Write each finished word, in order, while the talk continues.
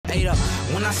Ate up.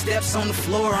 When I steps on the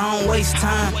floor, I don't waste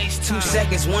time. 2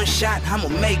 seconds, one shot, I'ma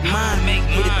make mine.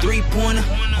 Hit a 3-pointer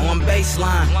on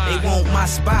baseline. They want my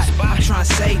spot, I'm trying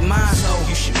to save mine. So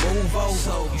you should move over.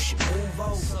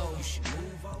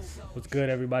 What's good,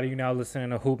 everybody? You now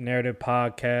listening to Hoop Narrative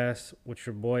Podcast with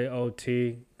your boy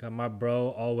OT. Got my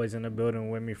bro always in the building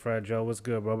with me, Fred Joe. What's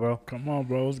good, bro? Come on,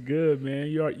 bro. It's good, man.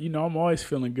 You know I'm always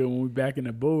feeling good when we back in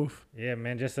the booth. Yeah,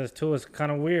 man. Just us two. It's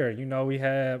kind of weird. You know, we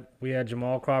had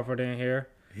Jamal Crawford in here.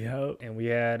 Yep. And we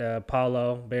had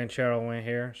Paulo Banchero in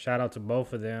here. Shout out to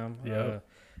both of them. Yep.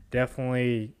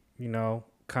 Definitely, you know,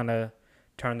 kind of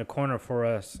turned the corner for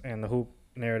us and the Hoop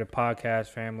Narrative Podcast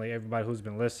family. Everybody who's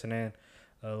been listening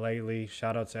lately.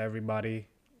 Shout out to everybody.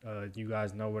 You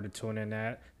guys know where to tune in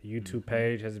at. The YouTube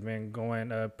page has been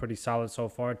going pretty solid so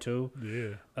far too.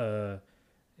 Yeah.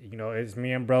 You know, it's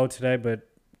me and bro today, but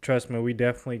trust me, we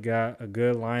definitely got a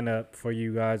good lineup for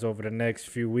you guys over the next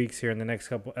few weeks here in the next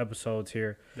couple episodes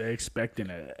here. They're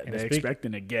expecting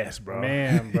a guest, bro.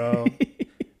 Man, bro.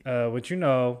 But you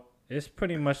know, it's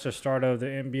pretty much the start of the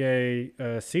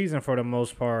NBA season for the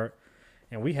most part.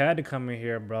 And we had to come in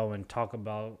here, bro, and talk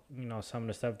about, you know, some of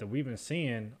the stuff that we've been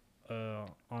seeing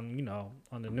on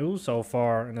the news so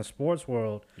far in the sports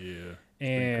world. Yeah.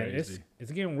 And it's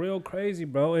getting real crazy,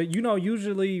 bro. You know,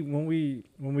 usually when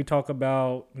we talk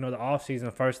about, you know, the offseason,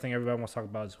 the first thing everybody wants to talk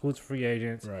about is who's free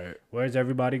agents. Right. Where's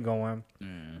everybody going?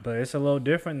 But it's a little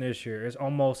different this year. It's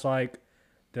almost like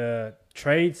the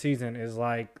trade season is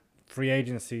like free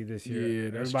agency this year. Yeah,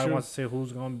 that's everybody true. wants to see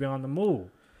who's going to be on the move.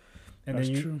 And That's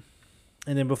then true.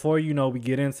 And then before, you know, we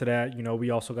get into that, you know, we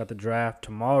also got the draft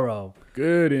tomorrow.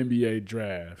 Good NBA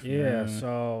draft. Yeah, man.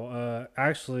 so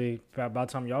actually, by the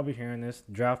time y'all be hearing this,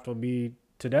 the draft will be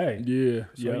today. Yeah.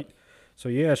 So,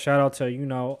 yeah, shout out to, you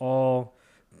know,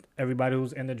 everybody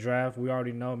who's in the draft. We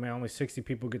already know, man, only 60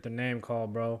 people get their name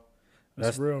called, bro.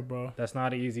 That's real, bro. That's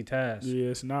not an easy task. Yeah,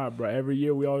 it's not, bro. Every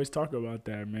year we always talk about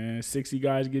that, man. 60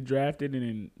 guys get drafted and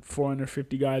then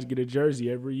 450 guys get a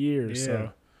jersey every year. Yeah.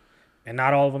 So. And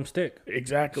not all of them stick.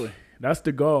 Exactly. That's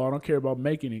the goal. I don't care about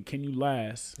making it. Can you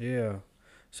last? Yeah.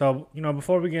 So, you know,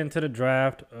 before we get into the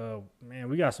draft, man,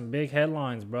 we got some big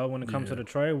headlines, bro, when it comes to the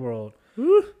trade world.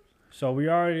 Woo. So we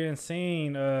already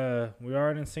seen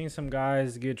some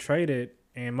guys get traded,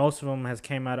 and most of them has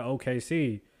came out of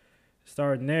OKC.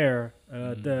 Starting there,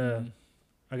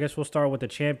 I guess we'll start with the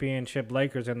championship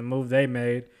Lakers and the move they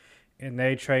made, and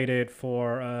they traded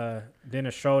for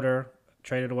Dennis Schroeder,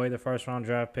 traded away the first round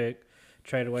draft pick.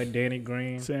 Traded away Danny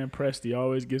Green. Sam Presti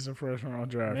always gets a first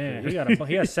round draft. Man,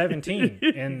 he has 17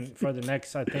 in for the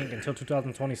next, I think, until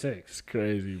 2026. It's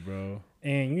crazy, bro.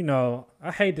 And you know, I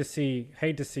hate to see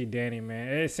Danny, man.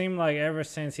 It seemed like ever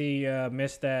since he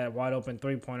missed that wide open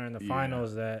 3-pointer in the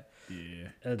finals that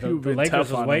the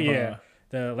Lakers was waiting. Yeah,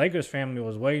 the Lakers family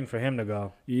was waiting for him to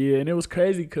go. Yeah, and it was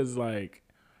crazy because like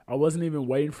I wasn't even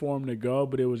waiting for him to go,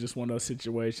 but it was just one of those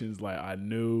situations like I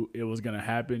knew it was gonna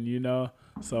happen, you know.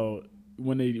 So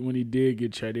when he did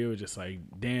get traded, it was just like,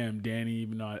 damn, Danny.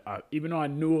 Even though I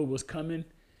knew it was coming,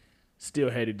 still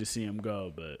hated to see him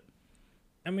go. But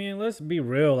I mean, let's be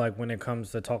real. Like when it comes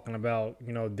to talking about,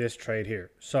 you know, this trade here.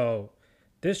 So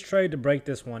this trade, to break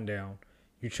this one down,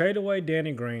 you trade away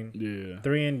Danny Green,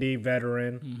 3-and-D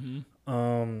veteran.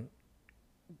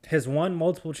 Has won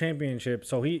multiple championships,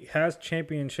 so he has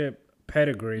championship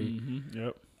pedigree.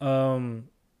 Yep.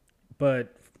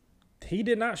 But he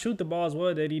did not shoot the ball as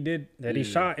well that he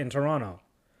shot in Toronto.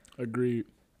 Agreed.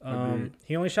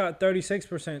 He only shot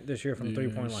 36% this year from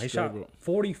 3-point line. He shot struggled.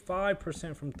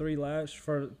 45% from three last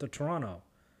for the Toronto.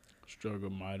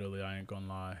 Struggled mightily, I ain't gonna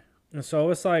lie. And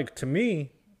so it's like, to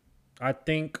me, I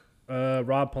think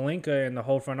Rob Pelinka and the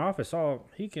whole front office,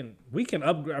 we can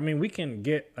upgrade. I mean, we can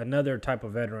get another type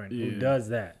of veteran who does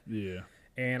that. Yeah.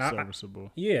 And serviceable.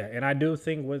 And I do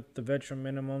think with the veteran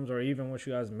minimums or even with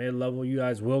you guys mid-level, you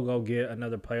guys will go get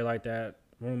another player like that.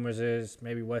 Rumors is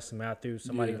maybe Wesley Matthews,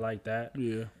 somebody like that.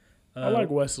 Yeah. I like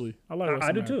Wesley. I do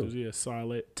Matthews. too. Yeah,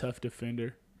 solid, tough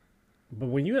defender. But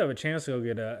when you have a chance to go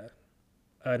get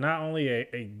not only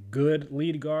a good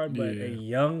lead guard, but a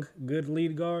young good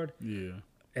lead guard. Yeah.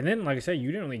 And then, like I said,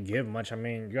 you didn't really give much. I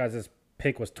mean, you guys'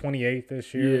 pick was 28th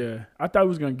this year. Yeah. I thought we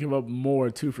was going to give up more,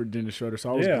 too, for Dennis Schroeder. So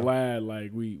I was glad,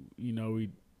 like, we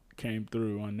came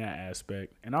through on that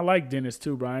aspect. And I like Dennis,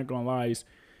 too, bro. I ain't going to lie.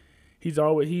 He's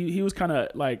always he was kind of,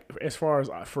 like, as far as,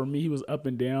 for me, he was up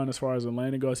and down as far as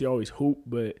Atlanta goes. He always hooped,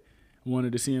 but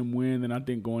wanted to see him win. And I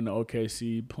think going to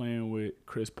OKC, playing with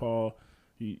Chris Paul,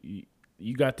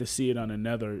 you got to see it on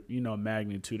another,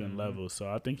 magnitude and level. So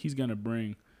I think he's going to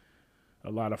bring a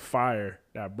lot of fire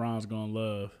that Bron's going to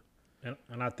love.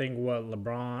 And I think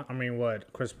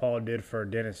what Chris Paul did for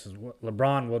Dennis is what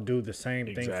LeBron will do the same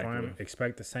thing for him.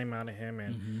 Expect the same out of him,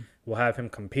 and we'll have him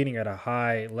competing at a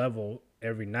high level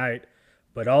every night.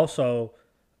 But also,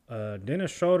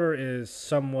 Dennis Schroeder is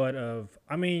somewhat of,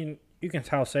 you can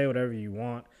say whatever you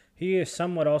want. He is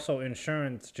somewhat also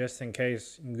insurance just in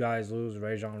case you guys lose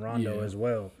Rajon Rondo as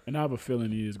well. And I have a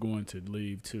feeling he is going to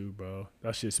leave too, bro.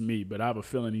 That's just me, but I have a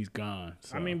feeling he's gone.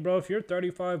 So. Bro, if you're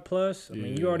 35 plus,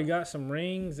 you already got some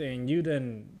rings and you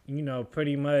done,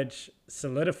 pretty much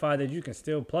solidified that you can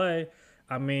still play.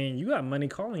 You got money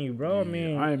calling you, bro.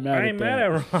 Yeah, I ain't mad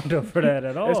at Rondo for that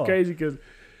at all. That's crazy because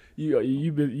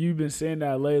you've been saying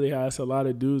that lately, how it's a lot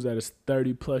of dudes that is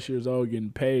 30 plus years old getting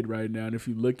paid right now. And if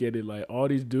you look at it, like all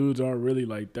these dudes aren't really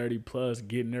like 30 plus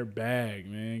getting their bag,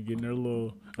 man, getting their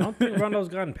little. I don't think Rondo's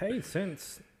gotten paid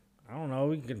since. I don't know.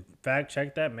 We can fact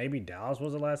check that. Maybe Dallas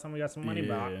was the last time we got some money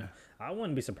back. I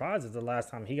wouldn't be surprised if the last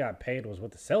time he got paid was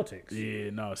with the Celtics. Yeah,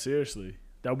 no, seriously.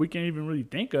 That we can't even really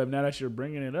think of now that you're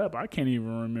bringing it up. I can't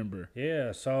even remember.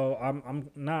 Yeah, so I'm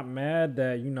not mad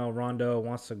that, Rondo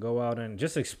wants to go out and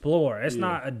just explore. It's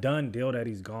not a done deal that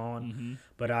he's gone,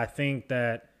 but I think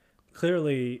that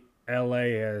clearly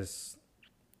LA has,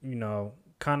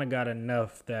 kind of got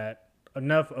enough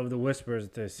of the whispers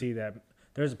to see that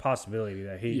there's a possibility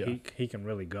that he can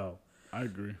really go. I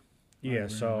agree. Yeah,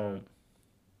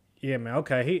 yeah, man.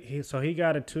 Okay, he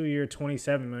got a 2-year,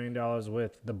 $27 million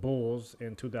with the Bulls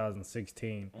in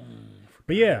 2016.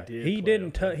 But yeah,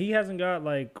 he hasn't got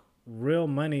like real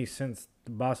money since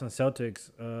the Boston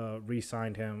Celtics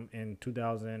re-signed him in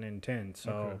 2010.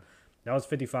 So that was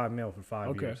 $55 million for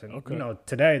 5 years. And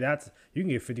today you can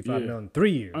get $55 million in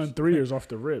 3 years. On 3 years off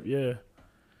the rip, yeah.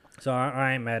 So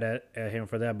I ain't mad at him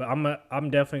for that, but I'm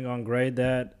definitely gonna grade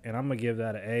that, and I'm gonna give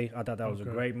that an A. I thought that was a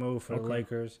great move for the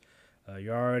Lakers.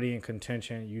 You're already in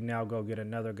contention. You now go get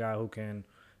another guy who can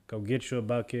go get you a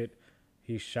bucket.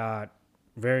 He shot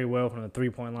very well from the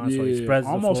 3-point line, so he spreads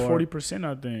the floor. Almost 40%,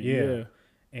 I think. Yeah.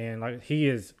 And like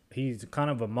he's kind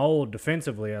of a mold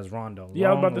defensively as Rondo.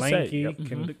 Yeah, I was about to lanky,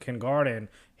 say. can guard, and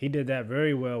he did that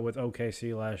very well with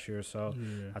OKC last year. So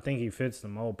I think he fits the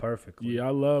mold perfectly. Yeah, I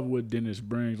love what Dennis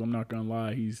brings. I'm not gonna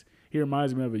lie. He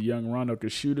reminds me of a young Rondo.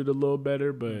 Could shoot it a little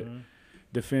better, but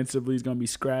defensively he's gonna be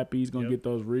scrappy. He's gonna get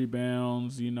those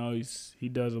rebounds. He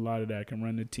does a lot of that. Can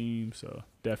run the team. So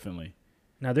definitely.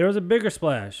 Now there was a bigger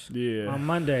splash. On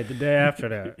Monday, the day after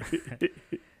that.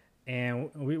 And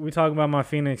we talking about my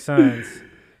Phoenix Suns.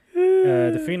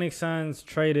 The Phoenix Suns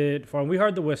traded for. We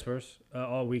heard the whispers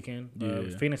all weekend.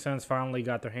 Phoenix Suns finally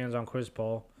got their hands on Chris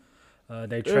Paul.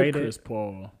 They traded Chris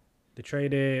Paul. They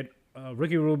traded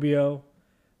Ricky Rubio,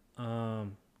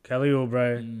 Kelly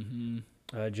Oubre,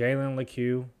 Jalen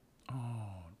LeCue. Oh,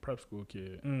 prep school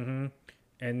kid. And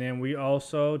then we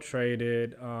also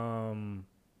traded.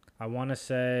 I want to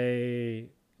say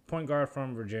point guard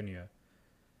from Virginia.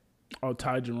 Oh,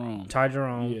 Ty Jerome.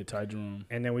 Yeah, Ty Jerome.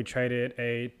 And then we traded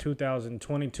a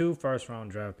 2022 first-round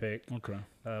draft pick. Okay.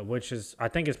 Which I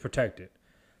think is protected.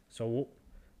 So,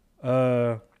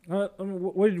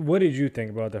 what did you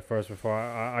think about that first before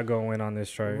I go in on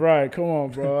this trade? Right, come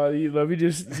on, bro. Let me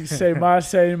just say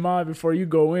mine before you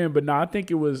go in. But no, I think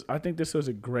this was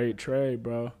a great trade,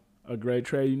 bro. A great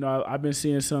trade. I've been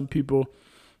seeing some people,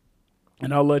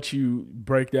 and I'll let you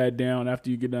break that down after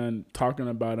you get done talking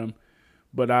about them.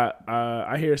 But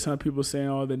I hear some people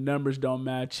saying, the numbers don't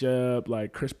match up.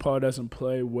 Like Chris Paul doesn't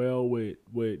play well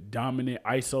with dominant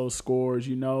ISO scores,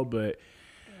 But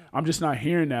I'm just not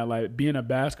hearing that. Like being a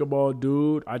basketball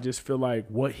dude, I just feel like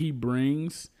what he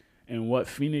brings and what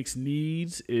Phoenix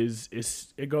needs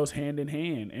it goes hand in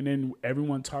hand. And then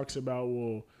everyone talks about,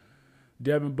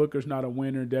 Devin Booker's not a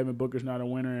winner.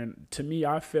 And to me,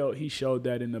 I felt he showed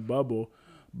that in the bubble.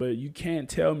 But you can't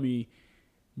tell me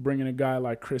bringing a guy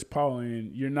like Chris Paul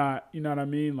in, you're not, you know what I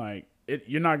mean? Like,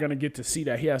 you're not going to get to see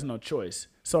that. He has no choice.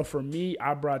 So for me,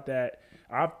 I thought that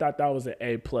was an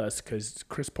A+ because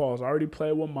Chris Paul's already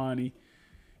played with Monty.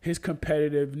 His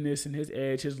competitiveness and his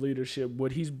edge, his leadership,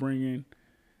 what he's bringing,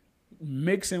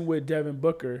 mixing with Devin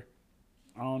Booker,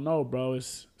 I don't know, bro.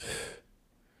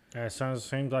 It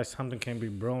seems like something can be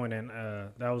brewing, and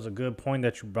that was a good point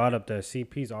that you brought up that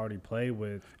CP's already played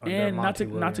with. And not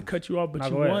to cut you off,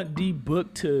 but you want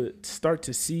D-Book to start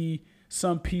to see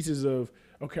some pieces of,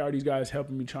 okay, are these guys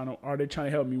helping me? Are they trying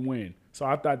to help me win? So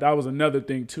I thought that was another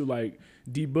thing too. Like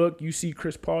D-Book, you see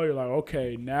Chris Paul, you're like,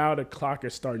 okay, now the clock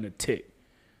is starting to tick.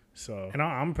 So, and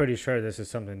I'm pretty sure this is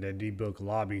something that D-Book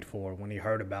lobbied for when he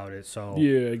heard about it. So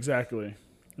yeah, exactly.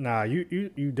 Nah,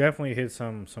 you definitely hit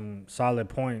some solid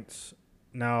points.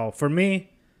 Now, for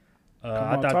me,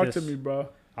 talk to me, bro.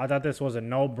 I thought this was a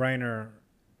no-brainer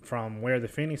from where the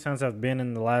Phoenix Suns have been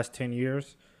in the last 10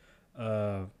 years.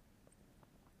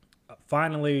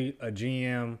 Finally, a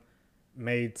GM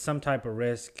made some type of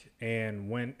risk and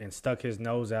went and stuck his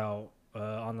nose out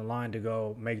on the line to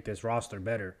go make this roster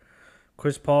better.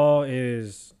 Chris Paul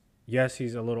is, yes,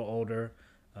 he's a little older,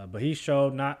 but he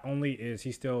showed not only is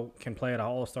he still can play at an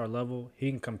all-star level,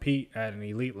 he can compete at an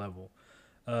elite level.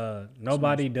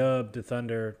 Nobody dubbed the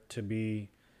Thunder to be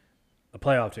a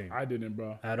playoff team. I didn't,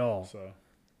 bro. At all. So,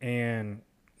 and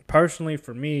personally,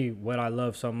 for me, what I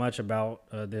love so much about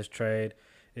this trade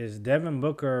is Devin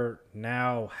Booker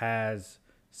now has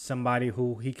somebody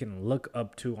who he can look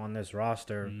up to on this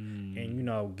roster and, you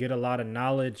know, get a lot of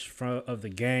knowledge of the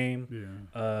game.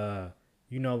 Yeah.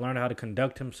 You know, learn how to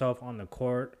conduct himself on the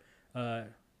court.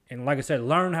 And like I said,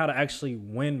 learn how to actually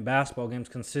win basketball games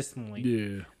consistently.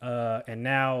 Yeah. And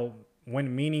now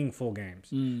win meaningful games.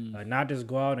 Not just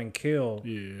go out and kill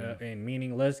in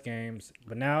meaningless games.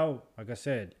 But now, like I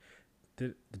said,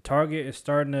 the target is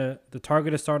starting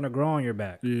to grow on your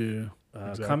back. Yeah.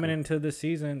 Exactly. Coming into the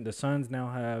season, the Suns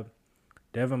now have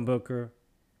Devin Booker,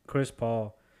 Chris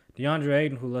Paul, DeAndre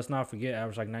Ayton, who, let's not forget,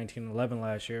 averaged like 19-11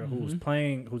 last year,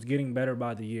 who's getting better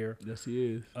by the year. Yes,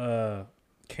 he is.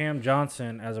 Cam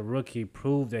Johnson, as a rookie,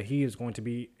 proved that he is going to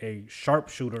be a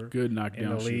sharpshooter Good knockdown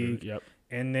in the league. shooter. Yep.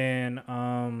 And then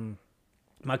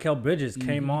Mikal Bridges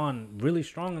came on really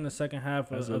strong in the second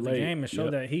half of the game and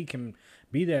showed that he can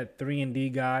be that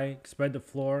 3-and-D guy, spread the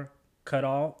floor, cut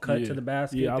to the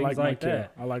basket, things like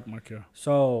that. I like Mikal.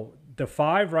 So the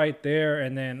 5 right there,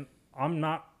 and then I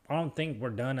don't think we're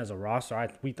done as a roster. I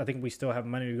think we still have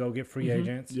money to go get free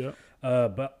agents. Yep.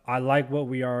 But I like what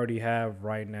we already have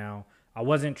right now. I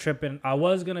wasn't tripping. I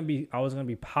was gonna be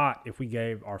pot if we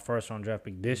gave our first round draft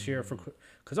pick this year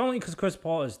because Chris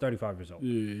Paul is 35 years old.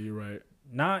 Yeah, you're right.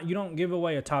 You don't give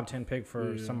away a top 10 pick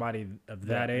for somebody of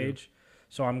that age.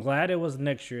 So I'm glad it was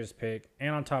next year's pick,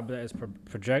 and on top of that, it's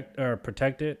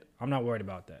protected. I'm not worried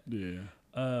about that.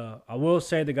 Yeah. I will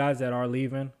say the guys that are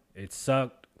leaving, it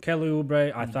sucked. Kelly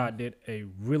Oubre, I thought, did a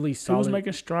really solid. He was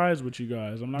making strides with you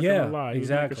guys. I'm not gonna lie. He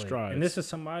exactly. was making strides. And this is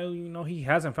somebody, you know, he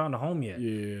hasn't found a home yet.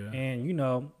 Yeah. And you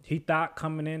know, he thought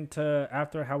coming into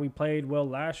after how we played well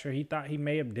last year, he thought he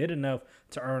may have did enough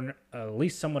to earn at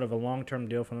least somewhat of a long-term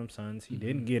deal from them Suns. He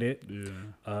didn't get it.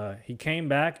 Yeah. He came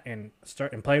back and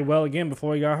played well again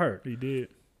before he got hurt. He did.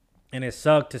 And it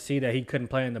sucked to see that he couldn't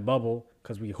play in the bubble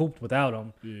because we hooped without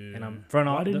him. Yeah. And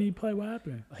Why didn't he play? What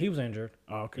happened? He was injured.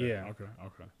 Oh, okay. Yeah.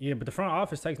 Okay. Yeah, but the front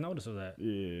office takes notice of that.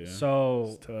 Yeah. So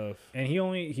it's tough. And he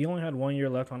only had 1 year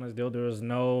left on his deal. There's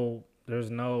no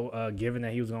given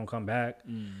that he was gonna come back.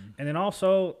 And then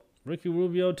also Ricky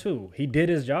Rubio too. He did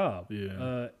his job.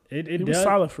 Yeah. It was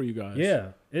solid for you guys. Yeah.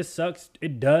 It sucks.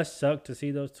 It does suck to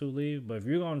see those two leave. But if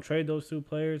you're gonna trade those two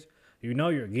players, you know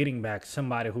you're getting back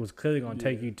somebody who's clearly gonna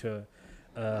take you to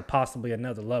possibly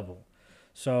another level.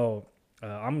 So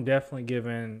I'm definitely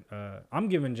giving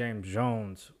James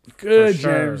Jones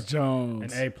James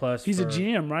Jones an A+. He's a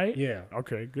GM, right? Yeah.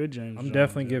 Okay, good James. I'm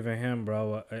definitely giving him,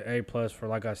 bro, an A+ for,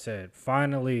 like I said,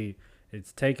 finally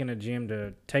it's taking a GM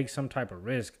to take some type of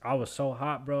risk. I was so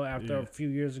hot, bro, after a few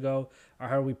years ago. I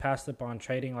heard we passed up on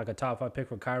trading like a top 5 pick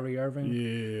for Kyrie Irving.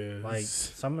 Yeah. Like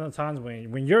some of the times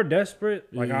when you're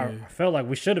desperate, like I felt like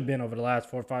we should have been over the last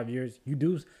 4 or 5 years.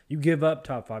 You give up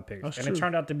top 5 picks. That's and true. It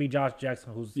turned out to be Josh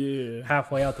Jackson, who's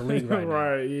halfway out the league right now.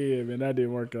 Right, yeah, man, that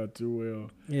didn't work out too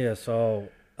well. Yeah, so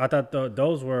I thought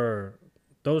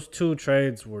those 2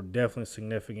 trades were definitely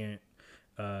significant.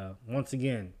 Once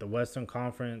again, the Western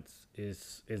Conference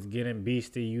is getting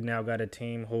beastie. You now got a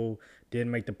team who didn't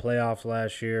make the playoffs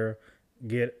last year,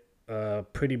 get a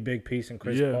pretty big piece in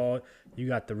Chris Paul. You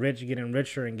got the rich getting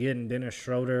richer and getting Dennis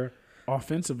Schroeder.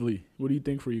 Offensively, what do you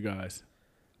think for you guys?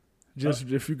 Just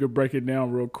if you could break it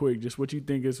down real quick, just what do you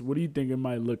think it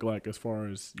might look like as far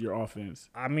as your offense?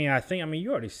 I mean,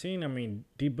 you already seen.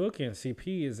 D-Book and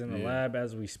CP is in the lab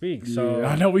as we speak. So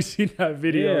I know we seen that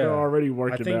video. They're already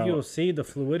working out. I think you'll see the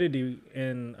fluidity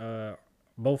in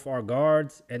both our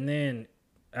guards, and then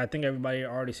I think everybody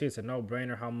already sees it's a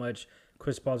no-brainer how much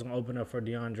Chris Paul's gonna open up for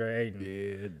DeAndre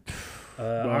Ayton.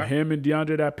 Yeah. Him and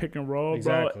DeAndre, that pick and roll,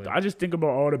 exactly. bro. I just think about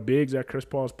all the bigs that Chris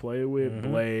Paul's played with,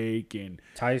 Blake and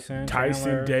Tyson,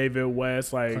 Chandler, David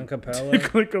West, like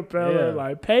Clint Capella,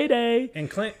 like payday. And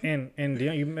Clint and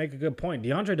you make a good point.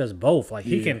 DeAndre does both. Like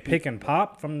he can pick and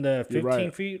pop from the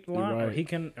 15 feet line, or he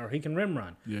can rim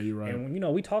run. Yeah, you're right.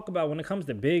 And we talk about when it comes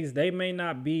to bigs, they may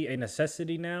not be a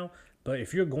necessity now. But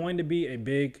if you're going to be a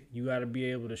big, you got to be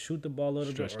able to shoot the ball a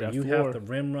little bit, or you have to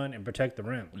rim run and protect the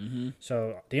rim.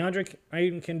 So DeAndre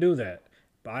Ayton can do that.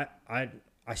 But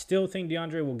I still think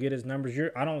DeAndre will get his numbers.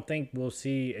 I don't think we'll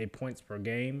see a points per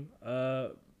game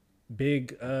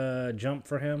big jump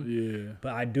for him. Yeah.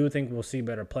 But I do think we'll see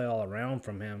better play all around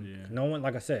from him. Yeah. No one,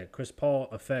 like I said, Chris Paul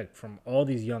effect from all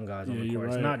these young guys on the court.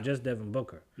 Right. It's not just Devin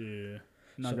Booker. Yeah.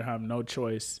 Not going to have no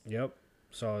choice. Yep.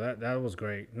 So that was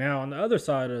great. Now, on the other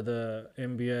side of the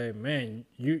NBA, man,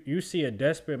 you see a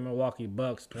desperate Milwaukee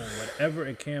Bucks doing whatever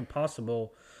it can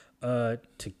possible to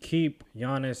keep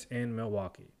Giannis in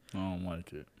Milwaukee. I don't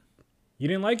like it. You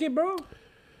didn't like it, bro?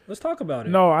 Let's talk about it.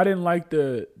 No, I didn't like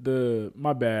the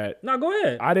my bad. No, go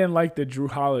ahead. I didn't like the Drew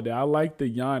Holiday. I liked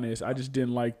the Giannis. I just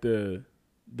didn't like the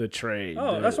trade.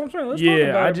 That's what I'm saying. Let's talk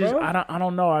about it, bro. I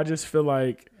don't know. I just feel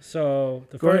like so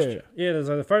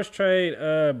the first trade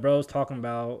bro's talking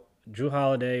about, Drew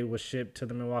Holiday was shipped to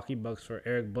the Milwaukee Bucks for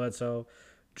Eric Bledsoe,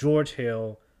 George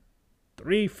Hill,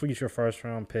 3 future first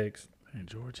round picks, and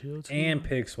George Hill too? And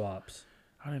pick swaps.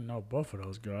 I didn't know both of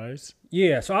those guys.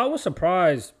 Yeah, so I was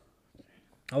surprised.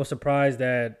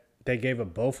 That they gave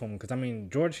up both of them because, I mean,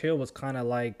 George Hill was kind of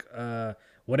like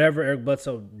whatever Eric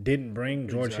Bledsoe didn't bring,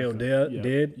 George Hill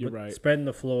did. You're right. Spreading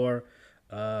the floor,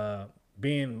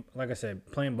 being, like I said,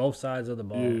 playing both sides of the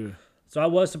ball. Yeah. So I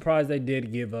was surprised they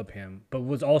did give up him, but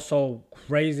was also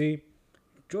crazy.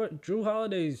 Drew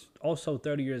Holiday's also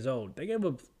 30 years old. They gave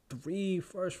up 3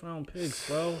 first-round picks,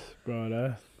 bro.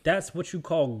 Bro, that's what you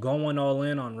call going all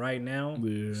in on right now.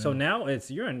 Yeah. So now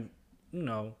you're in.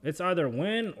 It's either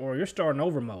win or you're starting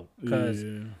over mode. Because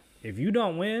if you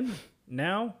don't win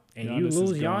now and Giannis you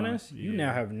lose Giannis, you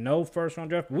now have no first round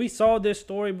draft. We saw this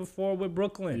story before with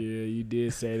Brooklyn. Yeah, you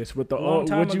did say this with the old.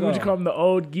 Would you call them the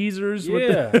old geezers?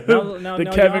 Yeah. With the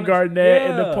Kevin Giannis, Garnett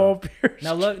and the Paul Pierce.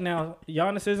 Now look,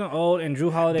 Giannis isn't old and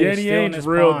Drew Holiday is still in his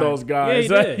reeled prime. those guys.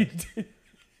 Yeah, he did.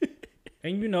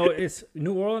 And it's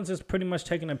New Orleans is pretty much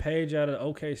taking a page out of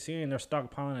OKC, and they're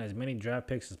stockpiling as many draft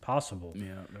picks as possible.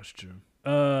 Yeah, that's true.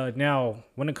 Now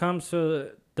when it comes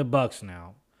to the Bucks,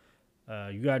 now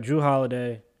you got Drew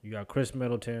Holiday, you got Chris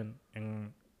Middleton,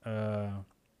 and Giannis.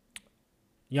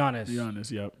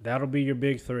 Giannis, yep. That'll be your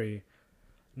big 3.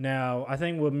 Now I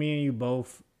think what me and you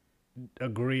both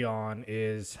agree on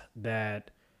is that,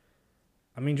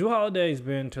 I mean, Drew Holiday's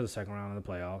been to the second round of the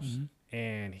playoffs. Mm-hmm.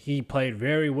 And he played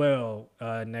very well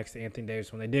next to Anthony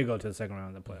Davis when they did go to the second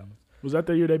round of the playoffs. Was that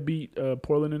the year they beat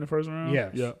Portland in the first round?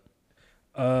 Yes. Yep.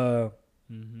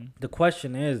 The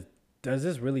question is, does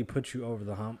this really put you over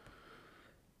the hump?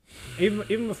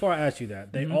 Even before I ask you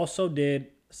that, they also did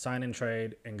sign and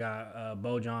trade and got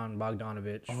Bojan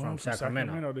Bogdanovic from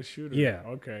Sacramento. The shooter. Yeah.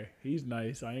 Okay. He's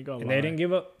nice. I ain't gonna lie. And they didn't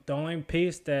give up. The only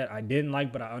piece that I didn't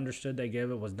like, but I understood they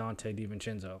gave it, was Dante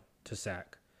DiVincenzo to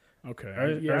sack. Okay.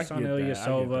 Ersan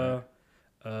Ilyasova.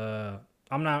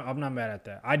 I'm not mad at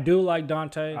that. I do like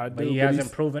Dante, but he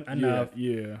hasn't proven enough.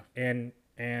 Yeah.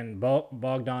 And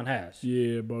Bogdan has.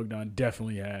 Yeah, Bogdan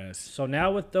definitely has. So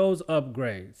now with those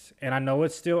upgrades, and I know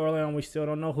it's still early on, we still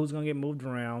don't know who's gonna get moved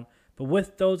around, but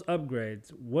with those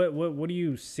upgrades, what do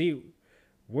you see?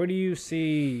 Where do you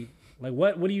see, like,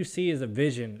 what do you see as a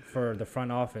vision for the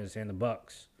front office and the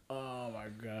Bucks? Oh my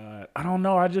God, I don't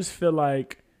know. I just feel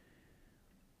like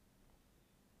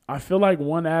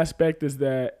one aspect is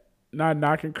that, not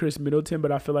knocking Chris Middleton,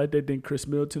 but I feel like they think Chris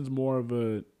Middleton's more of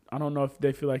a, I don't know if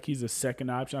they feel like he's a second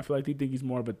option. I feel like they think he's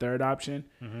more of a third option.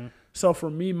 Mm-hmm. So for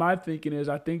me, my thinking is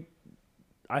I think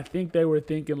they were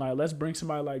thinking, like, let's bring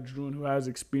somebody like Drew who has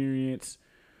experience,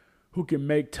 who can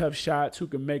make tough shots, who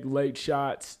can make late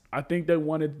shots. I think they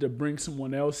wanted to bring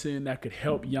someone else in that could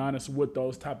help Giannis with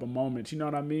those type of moments. You know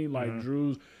what I mean? Like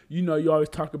Drew's, you always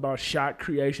talk about shot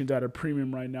creations at a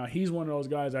premium right now. He's one of those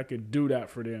guys that could do that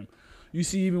for them. You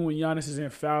see, even when Giannis is in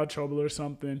foul trouble or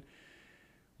something,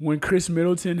 when Chris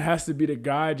Middleton has to be the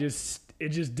guy, it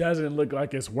just doesn't look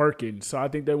like it's working. So I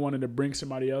think they wanted to bring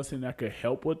somebody else in that could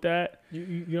help with that.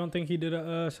 You don't think he did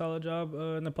a solid job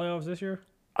in the playoffs this year?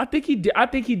 I think he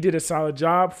did a solid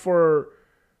job for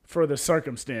the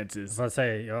circumstances. I was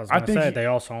going to say they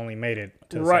also only made it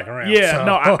to the second round. Yeah, so.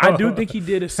 No, I do think he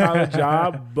did a solid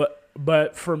job,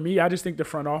 but for me, I just think the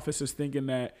front office is thinking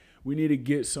that we need to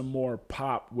get some more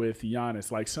pop with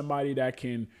Giannis, like somebody that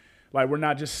can, like, we're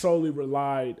not just solely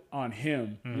relied on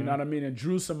him. Mm-hmm. You know what I mean? And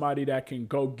Drew's somebody that can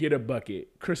go get a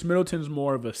bucket. Chris Middleton's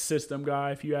more of a system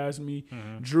guy, if you ask me.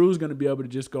 Mm-hmm. Drew's going to be able to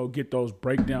just go get those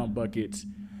breakdown buckets.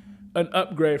 An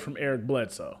upgrade from Eric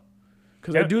Bledsoe.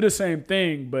 Because they do the same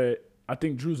thing, but I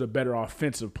think Drew's a better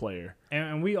offensive player.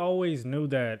 And we always knew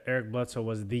that Eric Bledsoe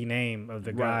was the name of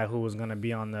the guy who was going to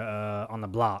be on the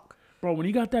block. Bro, when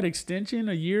he got that extension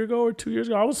a year ago or 2 years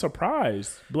ago, I was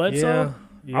surprised. Bledsoe,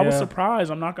 yeah. I was surprised.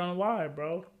 I'm not going to lie,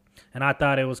 bro. And I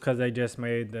thought it was because they just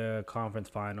made the conference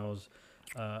finals.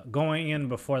 Going in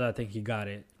before that, I think he got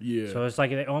it. Yeah. So it's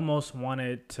like they almost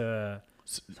wanted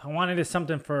it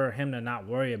something for him to not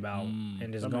worry about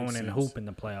and just going and hoop in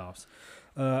the playoffs.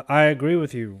 I agree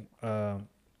with you.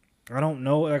 I don't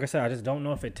know. Like I said, I just don't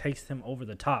know if it takes them over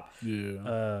the top.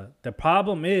 Yeah. The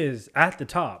problem is at the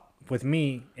top with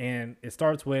me, and it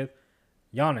starts with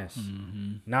Giannis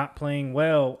not playing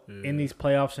well in these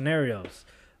playoff scenarios.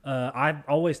 I've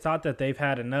always thought that they've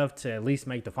had enough to at least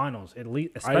make the finals,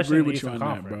 especially in the Eastern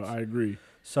Conference. That, bro. I agree.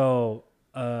 So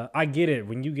I get it.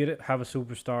 When you have a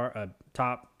superstar, a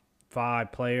top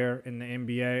 5 player in the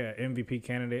NBA, an MVP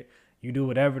candidate, you do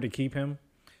whatever to keep him.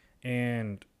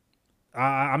 And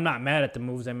I'm not mad at the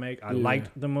moves they make. I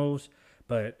liked the moves,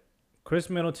 but Chris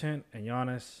Middleton and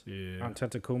Giannis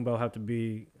Antetokounmpo have to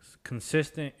be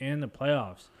consistent in the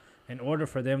playoffs in order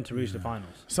for them to reach the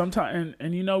finals. Sometimes,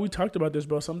 and you know, we talked about this,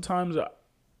 bro. Sometimes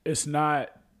it's not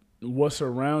what's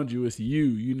around you, it's you,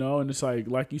 you know? And it's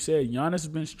like you said, Giannis has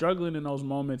been struggling in those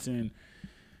moments, and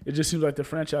it just seems like the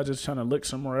franchise is trying to look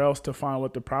somewhere else to find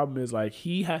what the problem is. Like,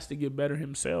 he has to get better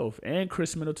himself, and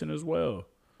Chris Middleton as well.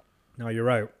 No, you're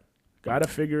right. Got to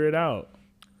figure it out.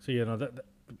 So, you know,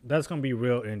 that's going to be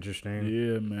real interesting.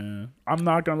 Yeah, man. I'm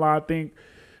not going to lie. I think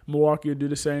Milwaukee will do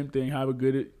the same thing, have a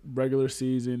good regular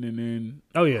season, and then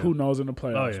who knows in the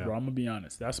playoffs, bro. I'm going to be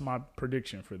honest. That's my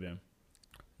prediction for them.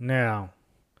 Now,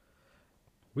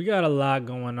 we got a lot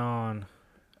going on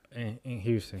in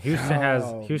Houston.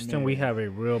 Houston, we have a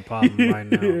real problem right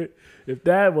now. If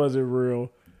that wasn't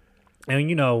real.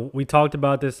 And, you know, we talked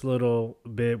about this a little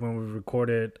bit when we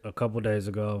recorded a couple days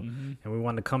ago, and we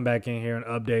wanted to come back in here and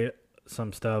update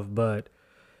some stuff. But,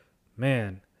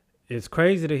 man, it's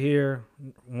crazy to hear,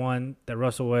 one, that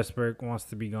Russell Westbrook wants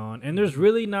to be gone. And there's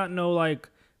really not no, like,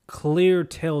 clear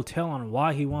telltale on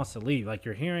why he wants to leave. Like,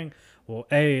 you're hearing, well,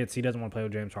 it's he doesn't want to play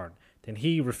with James Harden. Then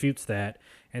he refutes that.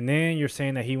 And then you're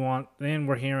saying that then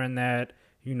we're hearing that,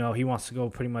 you know, he wants to go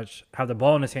pretty much have the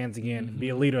ball in his hands again and be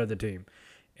a leader of the team.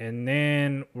 And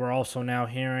then we're also now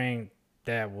hearing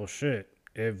that, well, shit,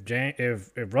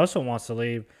 if Russell wants to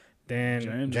leave,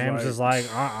 then James is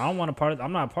like, I don't want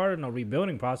I'm not a part of no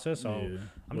rebuilding process, so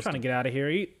I'm trying to get out of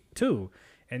here too.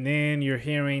 And then you're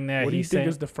hearing that what do you think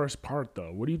is the first part,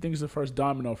 though? What do you think is the first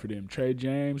domino for them? Trade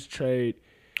James, trade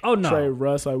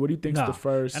Russ? Like, what do you think is the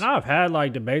first? And I've had,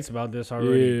 like, debates about this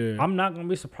already. I'm not going to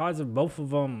be surprised if both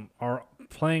of them are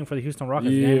playing for the Houston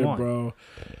Rockets game one. Bro.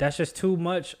 That's just too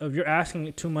much. You're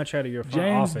asking too much out of your front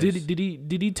office. Did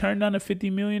he turn down the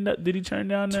 $50 million? Did he turn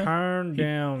down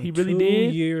the? He really 2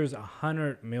 did? years,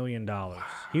 $100 million.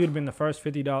 He would have been the first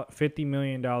 $50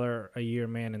 million a year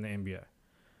man in the NBA.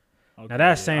 Okay. Now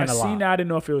that's saying a lot. I seen that. I didn't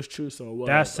know if it was true, so it was.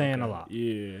 That's saying a lot.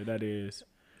 Yeah, that is.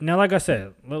 Now, like I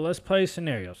said, let's play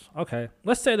scenarios. Okay,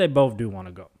 let's say they both do want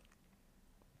to go.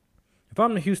 If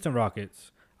I'm the Houston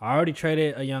Rockets, I already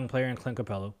traded a young player in Clint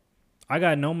Capella. I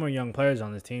got no more young players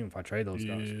on this team if I trade those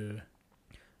guys.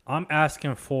 I'm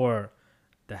asking for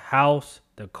the house,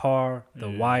 the car, the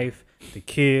wife, the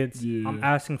kids. I'm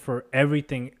asking for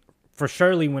everything, for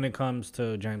surely when it comes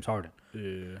to James Harden.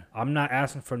 I'm not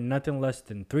asking for nothing less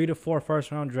than 3 to 4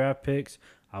 first-round draft picks.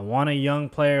 I want a young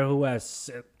player who has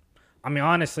 – I mean,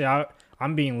 honestly,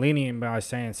 I'm being lenient by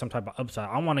saying some type of upside.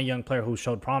 I want a young player who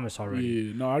showed promise already.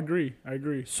 Yeah, no, I agree.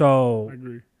 So I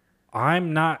agree.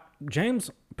 I'm not – James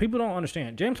 – people don't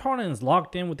understand. James Harden is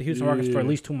locked in with the Houston Rockets for at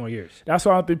least 2 more years. That's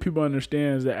what I don't think people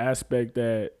understand is the aspect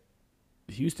that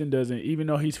Houston doesn't – even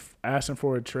though he's asking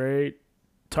for a trade,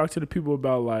 talk to the people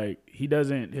about, like, he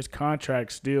doesn't – his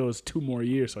contract still is 2 more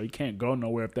years, so he can't go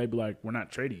nowhere if they be like, we're not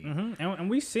trading you. And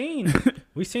we seen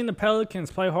the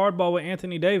Pelicans play hardball with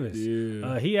Anthony Davis.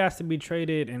 He asked to be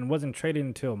traded and wasn't traded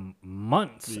until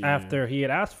months after he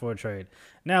had asked for a trade.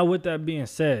 Now, with that being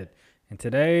said, in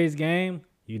today's game,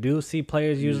 you do see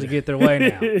players usually get their way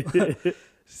now.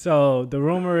 So the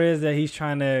rumor is that he's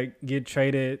trying to get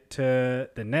traded to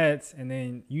the Nets, and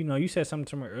then you said something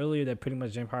to me earlier that pretty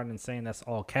much James Harden is saying that's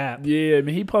all cap. Yeah, I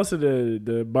mean he posted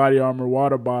the Body Armor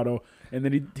water bottle, and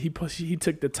then he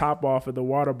took the top off of the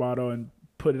water bottle and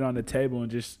put it on the table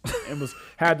and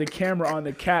had the camera on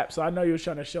the cap. So I know he was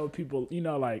trying to show people,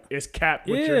 like it's capped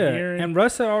what you're hearing. And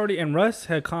Russ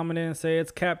had commented and said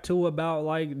it's capped too about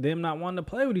like them not wanting to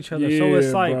play with each other. So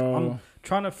it's like I'm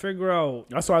trying to figure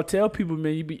out. That's why I tell people,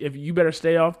 man, if you better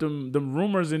stay off them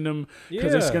rumors in them,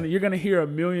 because you're gonna hear a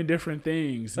million different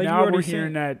things. Like now we're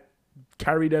hearing that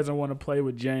Kyrie doesn't want to play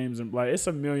with James, and like it's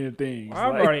a million things.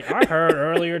 I heard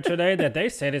earlier today that they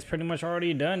said it's pretty much already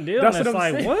a done deal. That's and it's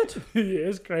like, saying. What? Yeah,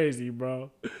 it's crazy,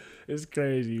 bro. It's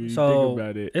crazy when you so think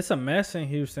about it. It's a mess in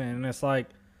Houston, and it's like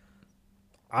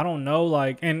I don't know.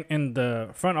 Like, and the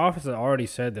front office has already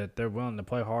said that they're willing to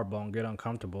play hardball and get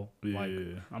uncomfortable. Yeah, like,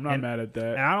 I'm not mad at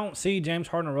that. And I don't see James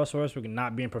Harden or Russell Westbrook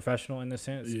not being professional in this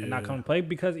sense and not coming to play,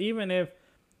 because even if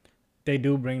they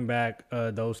do bring back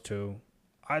those two,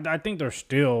 I think they're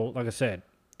still, like I said,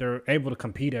 they're able to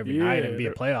compete every night and be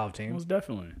a playoff team. Most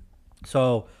definitely.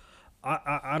 So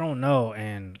I don't know,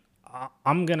 and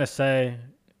I'm gonna say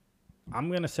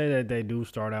that they do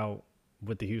start out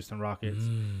with the Houston Rockets.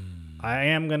 I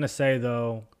am gonna say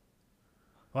though,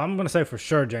 I'm gonna say for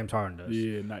sure James Harden does.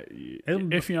 Yeah,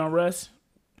 if he on rest,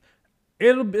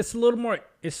 it's a little more.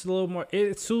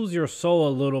 It soothes your soul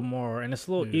a little more, and it's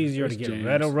a little easier to get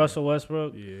rid of Russell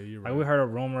Westbrook. Yeah, you're right. Like we heard a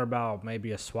rumor about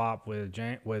maybe a swap with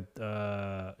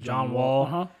John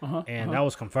Wall, and that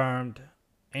was confirmed.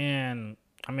 And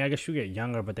I mean, I guess you get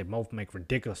younger, but they both make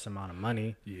ridiculous amount of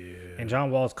money. Yeah. And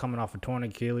John Wall's coming off a torn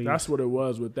Achilles. That's what it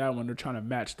was with that one. They're trying to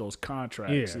match those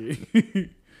contracts. Yeah.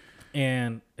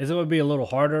 And it's going to be a little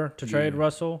harder to trade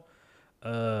Russell.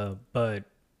 But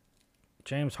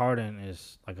James Harden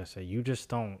is, like I said, you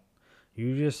don't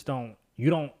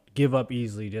give up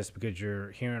easily just because you're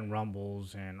hearing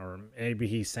rumbles or maybe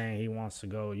he's saying he wants to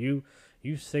go. You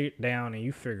sit down and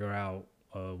you figure out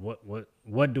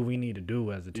what do we need to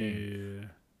do as a team. Yeah.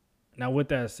 Now, with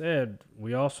that said,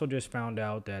 we also just found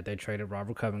out that they traded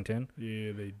Robert Covington.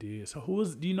 Yeah, they did. So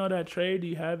do you know that trade? Do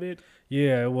you have it?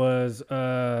 Yeah, it was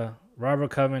Robert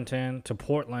Covington to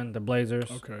Portland, the Blazers,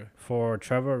 for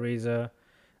Trevor Ariza,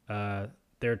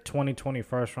 their 2020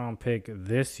 first-round pick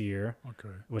this year,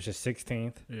 which is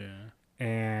 16th. Yeah.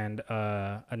 And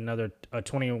another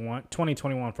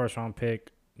 2021 first-round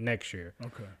pick next year.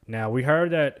 Okay. Now, we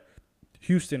heard that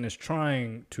Houston is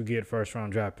trying to get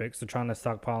first-round draft picks. They're trying to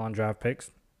stockpile on draft picks.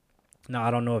 Now,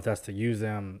 I don't know if that's to use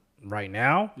them right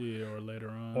now. Yeah,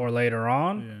 or later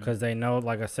on. Because they know,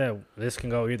 like I said, this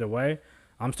can go either way.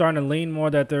 I'm starting to lean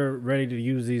more that they're ready to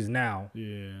use these now.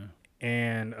 Yeah.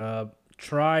 And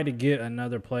try to get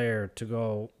another player to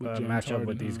go match up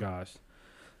with these guys.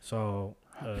 So,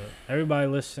 everybody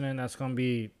listening,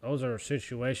 those are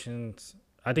situations.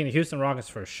 I think the Houston Rockets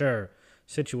for sure.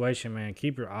 Situation, man,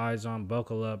 keep your eyes on,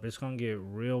 buckle up. It's gonna get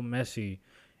real messy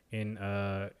in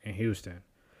Houston.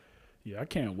 Yeah, I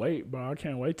can't wait, bro. I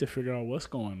can't wait to figure out what's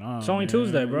going on. It's only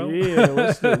Tuesday, bro.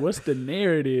 Yeah, what's the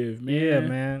narrative, man? Yeah,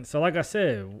 man. So like I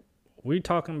said, we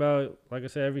talking about, like I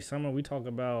said, every summer we talk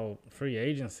about free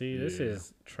agency. This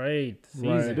is trade season.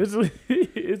 Right.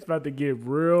 It's about to get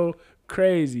real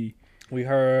crazy. We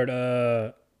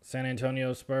heard San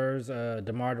Antonio Spurs,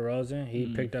 DeMar DeRozan,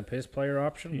 he picked up his player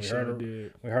option.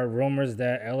 We heard rumors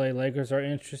that LA Lakers are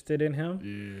interested in him.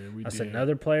 Yeah, That's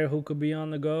another player who could be on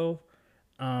the go.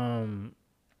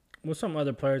 With some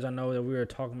other players I know that we were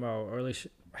talking about early,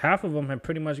 half of them have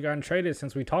pretty much gotten traded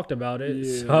since we talked about it.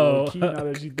 Yeah, so now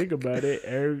that you think about it,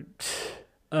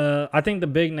 I think the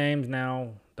big names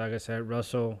now, like I said,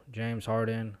 Russell, James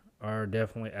Harden are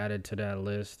definitely added to that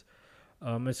list.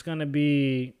 It's gonna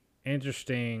be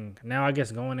interesting now, I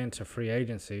guess, going into free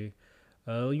agency.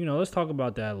 Let's talk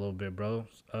about that a little bit, bro.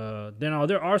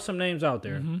 There are some names out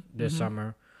there this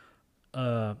summer.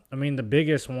 I mean, the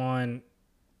biggest one,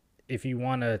 if you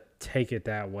want to take it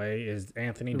that way, is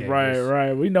Anthony Davis.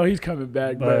 Right. We know he's coming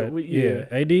back, but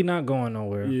AD not going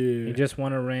nowhere. Yeah. He just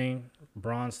won a ring.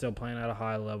 Bron's still playing at a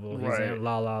high level. He's in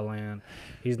La La Land.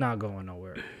 He's not going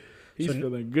nowhere. He's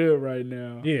feeling good right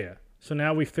now. Yeah. So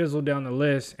now we fizzle down the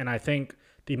list, and I think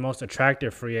the most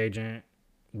attractive free agent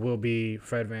will be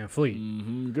Fred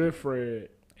VanVleet. Good Fred.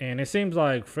 And it seems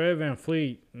like Fred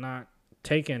VanVleet not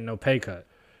taking no pay cut.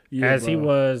 He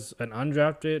was an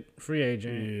undrafted free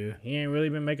agent. Yeah. He ain't really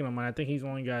been making no money. I think he's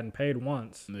only gotten paid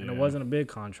once, and it wasn't a big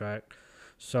contract.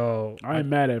 So I ain't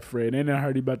mad at Fred. And I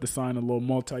heard he about to sign a little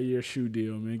multi-year shoe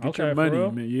deal, man. Get your money,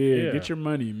 man. Yeah, get your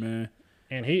money, man.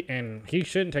 And he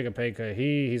shouldn't take a pay cut.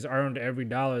 He's earned every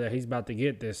dollar that he's about to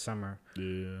get this summer.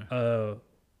 Yeah.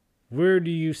 Where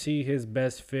do you see his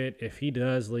best fit if he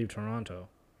does leave Toronto?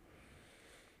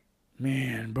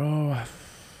 Man, bro.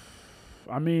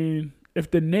 I mean,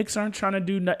 if the Knicks aren't trying to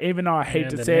do nothing, even though I hate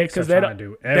to say it, because they don't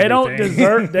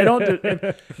deserve.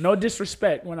 No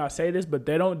disrespect when I say this, but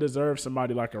they don't deserve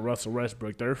somebody like a Russell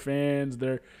Westbrook. Their fans,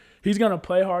 he's gonna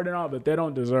play hard and all, but they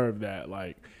don't deserve that.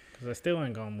 Like, because they still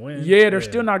ain't gonna win. Yeah, they're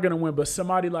still not gonna win. But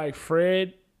somebody like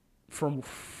Fred, for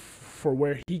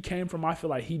where he came from, I feel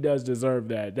like he does deserve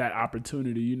that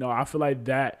opportunity. I feel like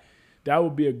that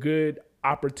would be a good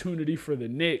opportunity for the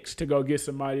Knicks to go get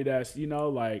somebody that's,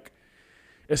 like,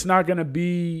 it's not going to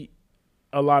be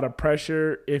a lot of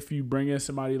pressure if you bring in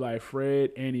somebody like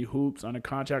Fred and he hoops on a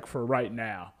contract for right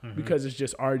now because it's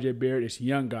just RJ Barrett, it's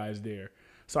young guys there.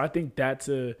 So I think that's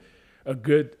a a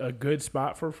good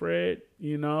spot for Fred.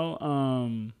 You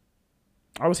know,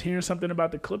 I was hearing something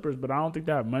about the Clippers, but I don't think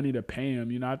they have money to pay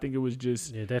him. You know, I think it was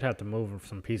just they'd have to move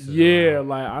some pieces. Yeah, around.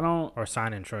 like I don't or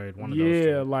sign and trade one of those.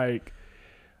 Yeah, like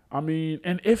I mean,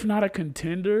 and if not a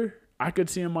contender, I could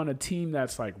see him on a team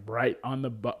that's like right on the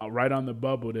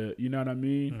bubble. To you know what I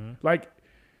mean? Mm-hmm. Like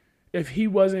if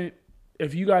you guys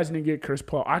didn't get Chris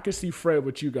Paul, I could see Fred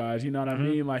with you guys. You know what I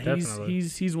mean? Like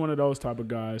he's one of those type of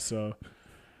guys. So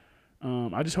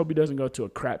I just hope he doesn't go to a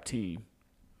crap team.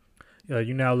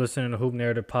 You now listening to Hoop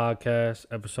Narrative Podcast,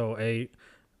 episode 8.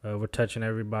 We're touching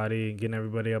everybody, getting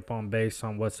everybody up on base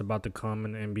on what's about to come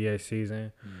in the NBA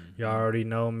season. Mm-hmm. Y'all already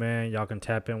know, man. Y'all can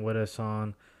tap in with us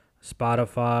on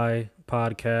Spotify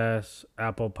podcasts,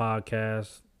 Apple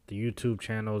Podcasts, the YouTube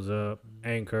channel's up,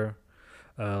 Anchor.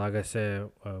 Like I said,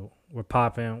 we're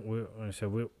popping.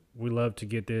 We love to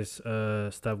get this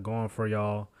stuff going for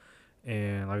y'all,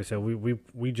 and like I said,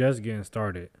 we just getting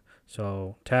started.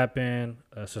 So tap in,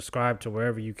 subscribe to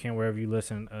wherever you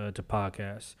listen to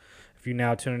podcasts. If you're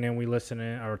now tuning in,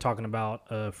 we're talking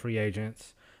about free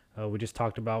agents. We just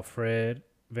talked about Fred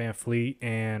VanVleet,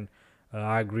 and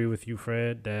I agree with you,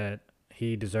 Fred, that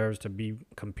he deserves to be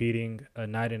competing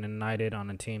night in and night out on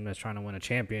a team that's trying to win a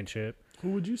championship.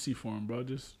 Who would you see for him, bro?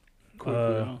 Just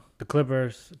quickly, the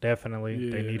Clippers, definitely.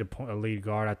 Yeah. They need a lead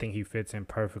guard. I think he fits in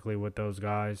perfectly with those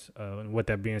guys. And with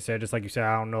that being said, just like you said,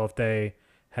 I don't know if they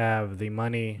have the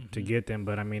money to get them,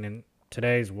 but I mean, in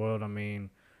today's world, I mean,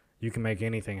 you can make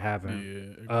anything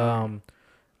happen. Yeah,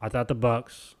 I thought the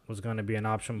Bucks was going to be an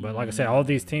option, but like I said, all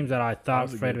these teams that I thought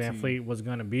Fred VanVleet was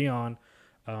going to be on,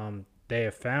 they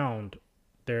have found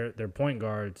their point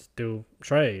guards through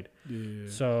trade. Yeah.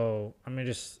 So I mean,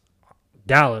 just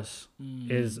Dallas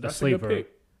is a sleeper. A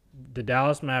the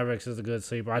Dallas Mavericks is a good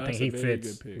sleeper. I think he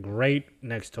fits great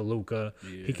next to Luka.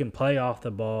 Yeah. He can play off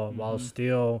the ball while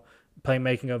still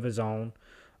playmaking of his own.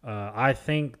 I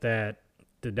think that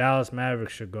the Dallas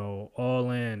Mavericks should go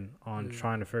all in on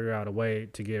trying to figure out a way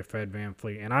to get Fred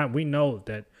VanVleet. And we know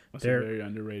that they're a very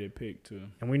underrated pick too.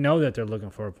 And we know that they're looking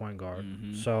for a point guard.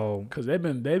 So because they've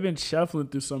been shuffling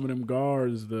through some of them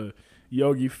guards. The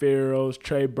Yogi Ferrells,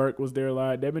 Trey Burke was there.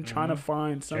 Like they've been trying to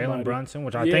find somebody. Jalen Brunson,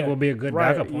 which I think will be a good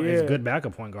backup point. It's a good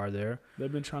backup point guard there.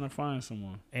 They've been trying to find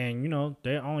someone. And you know,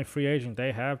 the only free agent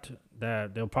they have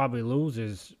that they'll probably lose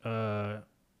is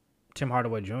Tim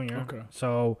Hardaway Jr. Okay.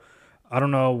 So I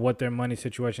don't know what their money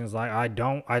situation is like.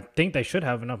 I think they should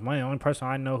have enough money. The only person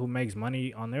I know who makes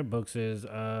money on their books is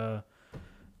Kristaps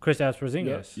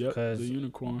Porzingis. Yep, the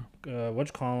unicorn.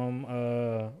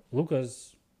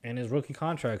 Luka's in his rookie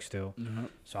contract still. Mm-hmm.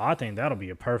 So I think that'll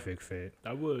be a perfect fit.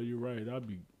 That would. You're right. That'd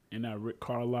be in that Rick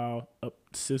Carlisle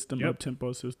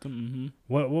up-tempo system. Mm-hmm.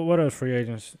 What other free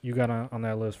agents you got on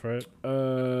that list, Fred?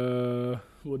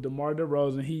 Well, DeMar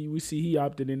DeRozan, we see he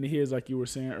opted into his like you were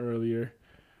saying earlier.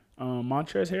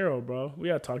 Montrezl Harrell, bro. We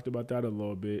had talked about that a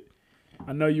little bit.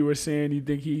 I know you were saying you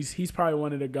think he's probably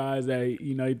one of the guys that,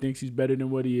 you know, he thinks he's better than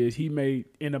what he is. He may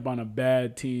end up on a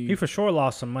bad team. He for sure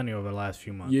lost some money over the last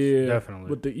few months. Yeah, definitely.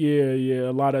 But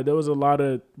there was a lot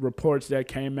of reports that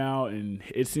came out, and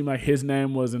it seemed like his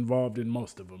name was involved in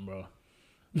most of them, bro.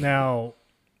 Now,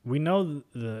 we know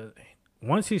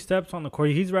once he steps on the court,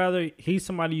 he's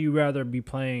somebody you rather be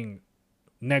playing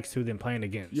next to than playing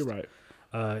against. You're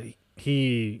right.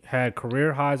 He had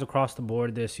career highs across the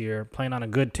board this year, playing on a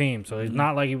good team. So it's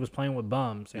not like he was playing with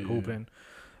bums and hooping.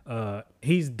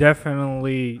 He's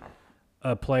definitely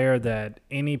a player that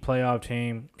any playoff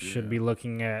team should be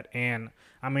looking at. And,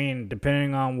 I mean,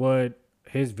 depending on what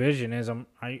his vision is,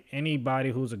 anybody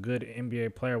who's a good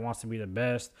NBA player wants to be the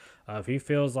best. If he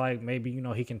feels like maybe, you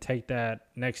know, he can take that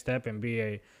next step and be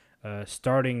a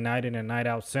starting night in and night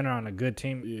out center on a good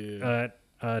team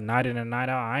night in and night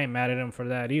out, I ain't mad at him for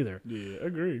that either. Yeah,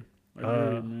 agree,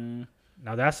 man.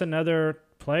 Now that's another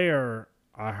player.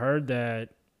 I heard that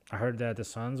the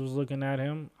Suns was looking at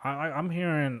him. I'm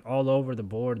hearing all over the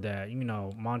board that, you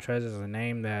know, Montrez is a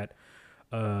name that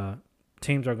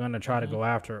teams are going to try to go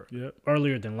after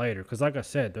earlier than later. Because like I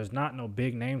said, there's not no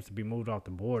big names to be moved off the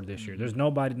board this year. There's no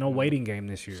waiting game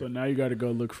this year. So now you got to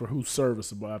go look for who's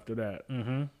serviceable after that.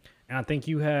 And I think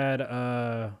you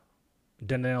had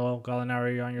Danilo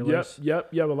Gallinari on your list.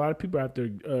 Yep. A lot of people after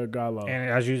Gallo. And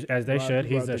as they should,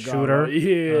 he's a shooter,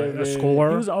 a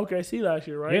scorer. He was on OKC last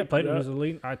year, right? Yeah, played. He was the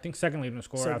lead. I think second leading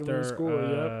scorer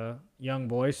after Young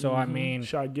Boy. So I mean,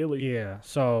 Shot Gilly. Yeah.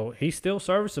 So he's still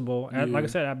serviceable. Like I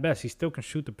said, at best, he still can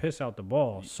shoot the piss out the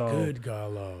ball. So good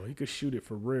Gallo. He could shoot it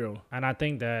for real. And I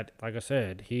think that, like I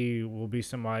said, he will be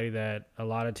somebody that a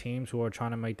lot of teams who are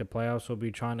trying to make the playoffs will be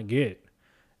trying to get.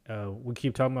 we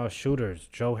keep talking about shooters.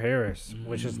 Joe Harris,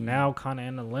 which is now kind of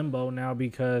in the limbo now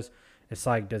because it's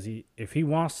like, if he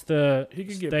wants to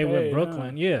stay with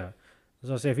Brooklyn, yeah.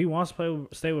 So I say if he wants to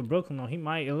stay with Brooklyn, though,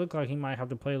 it look like he might have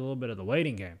to play a little bit of the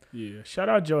waiting game. Yeah. Shout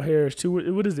out Joe Harris too.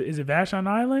 What is it? Is it Vashon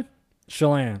Island?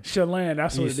 Chelan,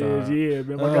 that's what it is. Yeah,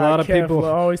 man. A lot of people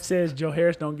always says Joe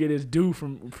Harris don't get his due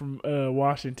from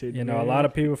Washington. You know, man. a lot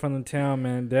of people from the town,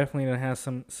 man, definitely done had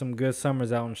some good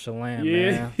summers out in Chelan,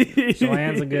 man.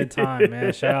 Chelan's a good time,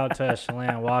 man. Shout out to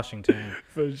Chelan, Washington.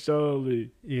 For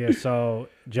surely. Yeah, so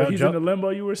he's in the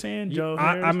limbo. You were saying, Joe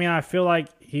Harris? I mean, I feel like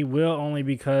he will only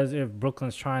because if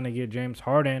Brooklyn's trying to get James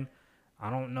Harden, I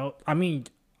don't know. I mean,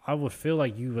 I would feel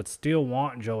like you would still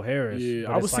want Joe Harris.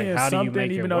 Yeah, I was seeing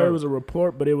something, even though it was a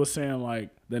report, but it was saying like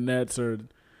the Nets are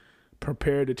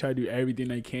prepared to try to do everything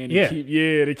they can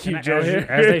to keep Joe Harris.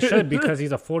 As they should, because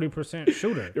he's a 40%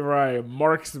 shooter. Right,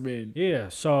 marksman. Yeah,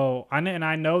 so I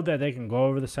know that they can go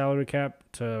over the salary cap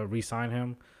to re-sign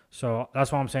him. So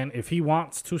that's what I'm saying. If he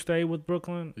wants to stay with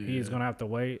Brooklyn, he's going to have to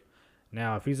wait.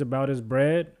 Now, if he's about his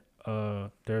bread,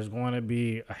 there's going to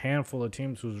be a handful of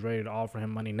teams who's ready to offer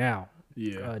him money now.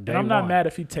 Yeah, and I'm not mad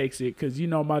if he takes it because you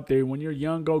know my theory. When you're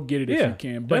young, go get it if you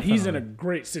can. But he's in a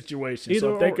great situation.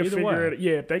 So if they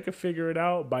could figure it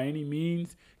out by any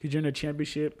means, because you're in a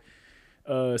championship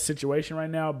situation right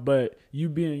now. But you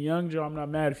being young, Joe, I'm not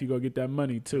mad if you go get that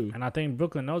money too. And I think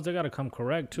Brooklyn knows they got to come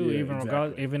correct too,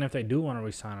 even if they do want to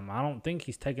re-sign him. I don't think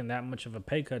he's taking that much of a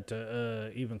pay cut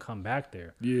to even come back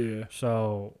there. Yeah.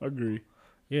 So agree.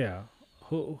 Yeah.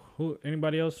 Who?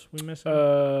 Anybody else we missing?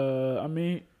 I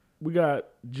mean. We got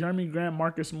Jeremy Grant,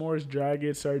 Marcus Morris,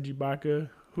 Dragic, Serge Ibaka,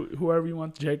 whoever you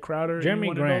want, Jay Crowder.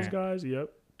 Jeremy Grant. Of those guys?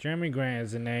 Yep. Jeremy Grant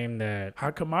is a name that high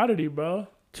commodity, bro.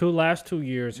 Last 2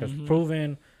 years has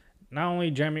proven not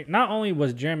only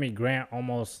was Jeremy Grant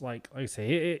almost like I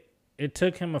say it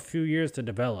took him a few years to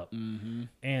develop.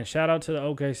 And shout out to the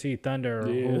OKC Thunder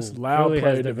who really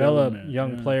has developed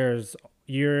young players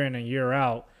year in and year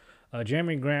out.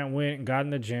 Jeremy Grant went and got in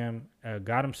the gym,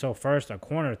 got himself first a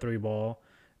corner 3-ball.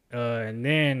 And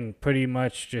then pretty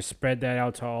much just spread that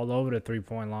out to all over the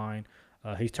three-point line.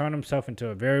 He's turned himself into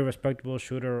a very respectable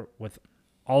shooter with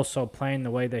also playing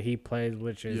the way that he plays,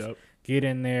 which is get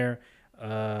in there,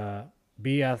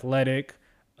 be athletic,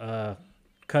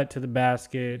 cut to the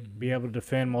basket, be able to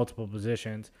defend multiple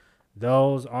positions.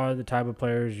 Those are the type of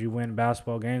players you win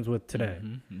basketball games with today.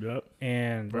 Yep.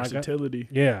 And versatility.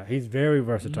 He's very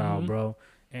versatile, bro.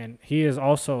 And he is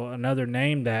also another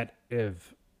name that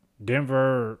if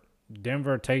Denver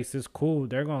takes this cool,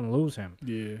 they're gonna lose him.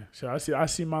 Yeah. So I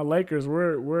see my Lakers.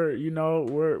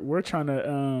 We're trying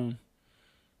to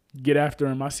get after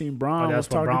him. I seen Bron. That's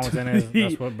what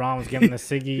Bron was giving the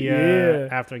Siggy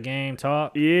after game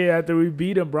talk. Yeah, after we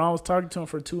beat him, Bron was talking to him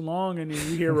for too long, and then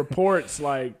you hear reports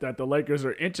like that the Lakers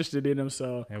are interested in him.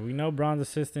 So and we know Bron's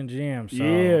assistant GM. So.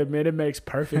 Yeah, man, it makes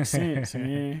perfect sense,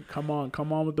 man. Come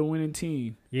on with the winning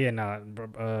team. Yeah,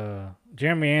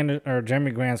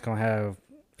 Jeremy Grant's gonna have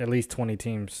at least 20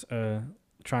 teams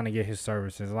trying to get his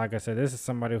services. Like I said, this is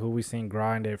somebody who we seen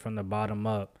grind it from the bottom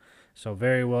up. So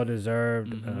very well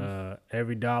deserved.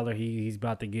 Every dollar he's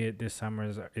about to get this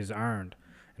summer is earned.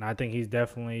 And I think he's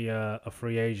definitely a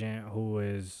free agent who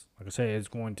is, like I said, is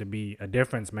going to be a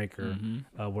difference maker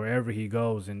wherever he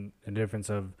goes, in the difference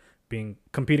of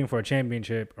competing for a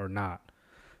championship or not.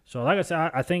 So like I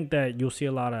said, I think that you'll see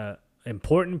a lot of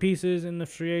important pieces in the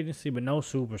free agency, but no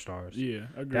superstars. Yeah,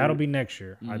 agreed. That'll be next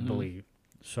year, I believe.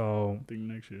 So I think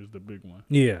next year is the big one.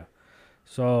 Yeah.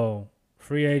 So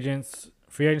free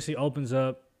agency opens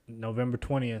up November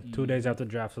 20th, 2 days after the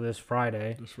draft. So this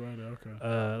Friday.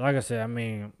 Okay. Like I said, I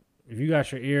mean, if you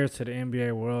got your ears to the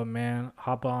NBA world, man,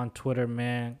 hop on Twitter,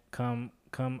 man. Come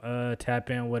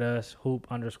tap in with us.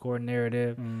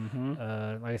 Hoop_narrative.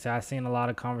 Like I said, I've seen a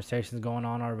lot of conversations going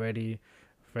on already.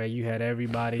 Fred, you had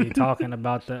everybody talking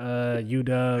about the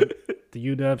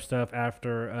UW stuff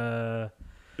after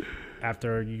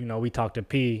we talked to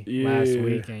P last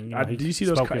week, and did you see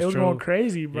those? It was going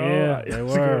crazy, bro. Yeah, they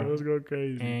were. It was going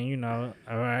crazy, and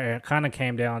it kind of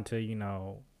came down to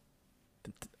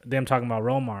them talking about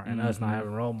Romar and us not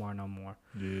having Romar no more.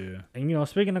 Yeah, and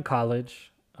speaking of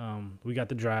college, we got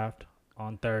the draft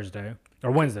on Thursday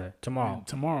or Wednesday tomorrow.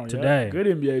 Today, good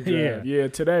NBA draft. Yeah,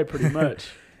 today pretty much.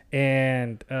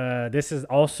 And this is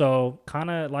also kind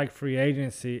of like free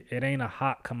agency. It ain't a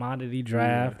hot commodity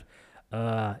draft.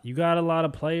 You got a lot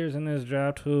of players in this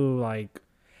draft who there's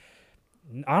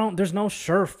no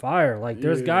surefire. Like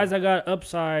there's guys that got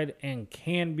upside and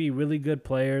can be really good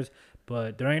players,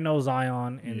 but there ain't no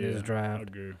Zion in this draft. I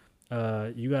agree.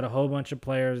 You got a whole bunch of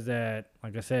players that,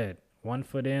 like I said, 1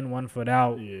 foot in, 1 foot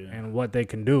out, and what they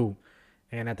can do.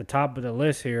 And at the top of the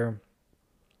list here,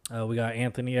 we got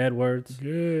Anthony Edwards,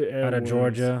 out of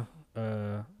Georgia,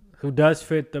 who does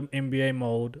fit the NBA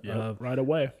mold of right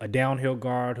away. A downhill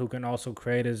guard who can also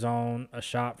create his own a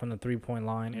shot from the 3-point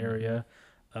line area,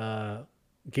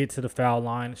 get to the foul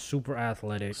line, super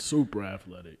athletic.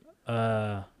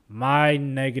 My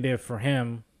negative for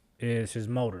him is his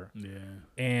motor. Yeah.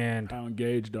 And how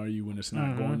engaged are you when it's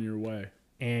not going your way?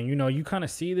 And, you know, you kind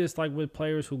of see this like with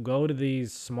players who go to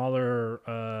these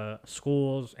smaller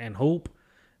schools and hoop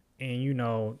and, you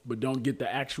know. But don't get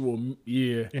the actual,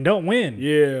 and don't win.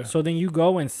 Yeah. So then you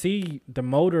go and see the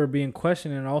motor being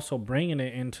questioned and also bringing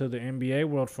it into the NBA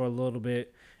world for a little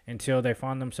bit until they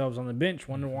find themselves on the bench,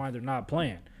 wondering why they're not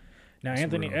playing. Now, that's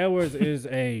Anthony Edwards is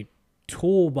a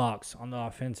toolbox on the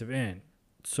offensive end.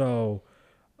 So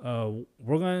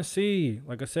we're going to see,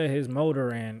 like I said, his motor.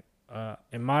 And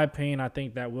in my opinion, I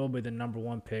think that will be the number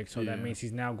 1 pick. So that means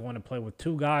he's now going to play with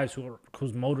 2 guys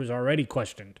whose motors are already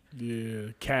questioned.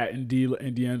 Yeah, Cat and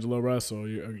D'Angelo Russell.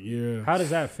 Yeah. How does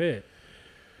that fit?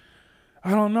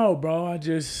 I don't know, bro. I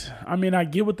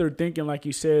get what they're thinking. Like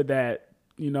you said, that,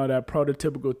 you know, that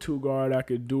prototypical 2 guard, I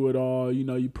could do it all. You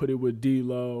know, you put it with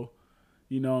D'Lo,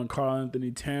 you know, and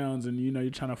Karl-Anthony Towns, and, you know,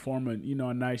 you're trying to form a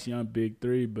nice young big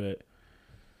 3, but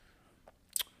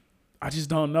I just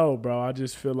don't know, bro. I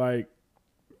just feel like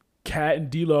Cat and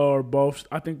D'Lo are both.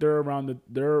 I think they're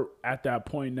at that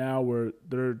point now where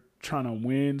they're trying to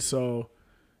win. So,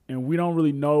 and we don't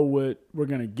really know what we're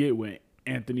gonna get with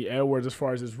Anthony Edwards as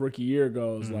far as his rookie year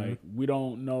goes. Like, we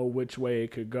don't know which way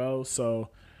it could go. So,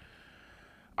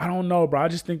 I don't know, bro. I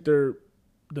just think the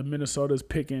Minnesota's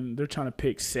picking. They're trying to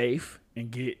pick safe and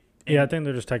get. Yeah, I think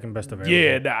they're just taking best available.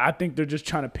 Yeah, I think they're just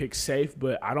trying to pick safe,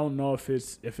 but I don't know if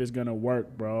it's gonna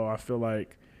work, bro. I feel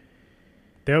like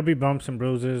there'll be bumps and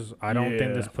bruises. I don't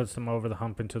think this puts them over the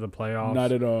hump into the playoffs.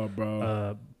 Not at all,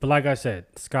 bro. But like I said,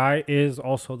 sky is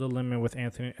also the limit with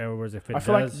Anthony Edwards. I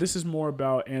feel like this is more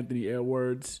about Anthony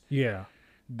Edwards. Yeah.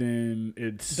 Then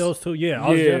it's those 2. Yeah, I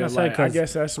was gonna say, I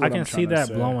guess that's what I can see that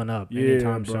blowing up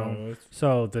anytime soon.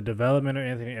 So the development of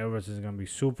Anthony Edwards is gonna be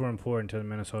super important to the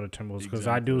Minnesota Timberwolves because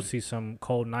I do see some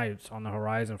cold nights on the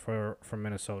horizon for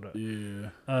Minnesota.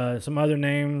 Yeah. Some other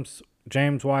names: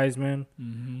 James Wiseman,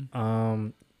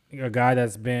 a guy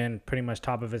that's been pretty much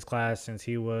top of his class since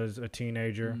he was a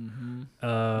teenager.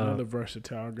 Another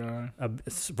versatile guy. A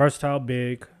versatile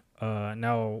big.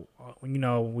 Now, you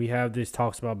know, we have these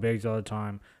talks about bigs all the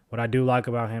time. What I do like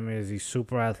about him is he's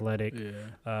super athletic.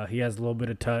 Yeah. He has a little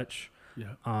bit of touch.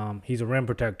 Yeah. He's a rim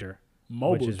protector,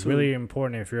 mobile, which is really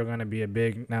important if you're going to be a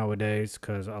big nowadays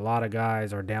because a lot of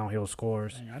guys are downhill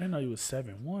scorers. Dang, I didn't know he was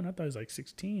 7'1". I thought he was like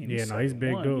 16. Yeah, no, he's a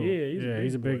big dude. Yeah,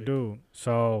 he's a big dude.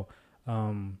 So,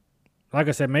 like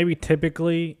I said, maybe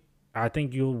typically I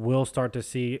think you will start to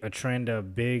see a trend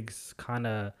of bigs kind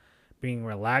of being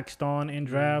relaxed on in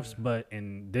drafts, but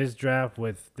in this draft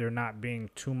with there not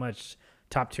being too much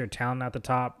top tier talent at the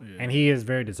top, and he is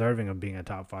very deserving of being a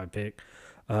top 5 pick.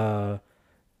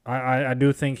 I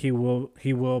do think he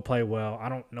will play well. I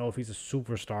don't know if he's a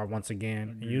superstar once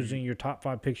again. Using your top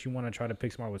 5 picks, you want to try to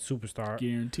pick someone with superstar.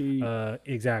 Guaranteed.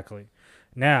 Exactly.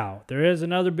 Now, there is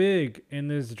another big in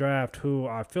this draft who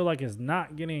I feel like is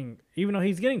not getting, even though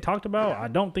he's getting talked about, I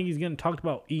don't think he's getting talked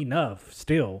about enough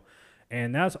still.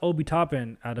 And that's Obi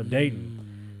Toppin out of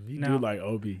Dayton. You do like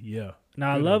Obi, yeah.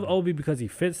 Now, I love Obi because he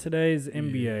fits today's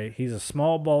NBA. He's a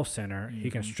small ball center. He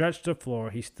can stretch the floor.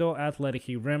 He's still athletic.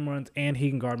 He rim runs, and he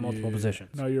can guard multiple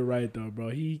positions. No, you're right, though, bro.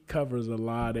 He covers a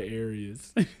lot of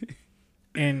areas.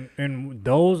 and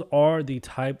those are the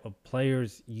type of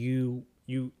players you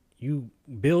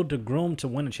build to groom to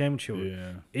win a championship.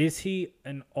 Yeah. Is he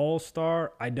an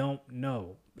all-star? I don't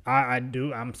know. I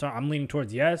do. I'm sorry. I'm leaning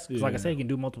towards yes. Because like I said, he can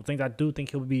do multiple things. I do think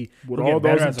he'll be with all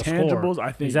those intangibles.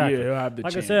 I think he'll have the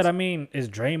chance. Like I said, I mean, is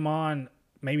Draymond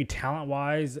maybe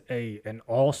talent-wise an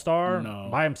all-star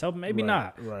by himself? Maybe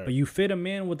not. Right. But you fit him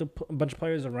in with a bunch of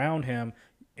players around him,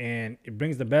 and it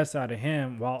brings the best out of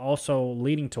him while also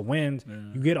leading to wins. Yeah.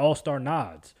 You get all-star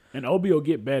nods. And Obi will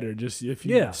get better. Just if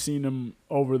you've seen him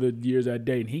over the years at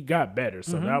Dayton, he got better,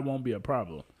 so that won't be a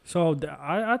problem. So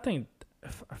I think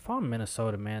if I'm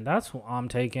Minnesota, man, that's who I'm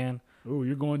taking. Ooh,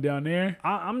 you're going down there?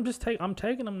 I'm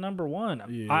taking him number 1.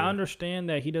 Yeah. I understand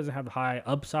that he doesn't have the high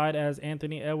upside as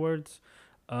Anthony Edwards,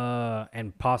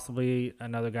 and possibly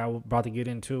another guy we're about to get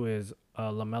into is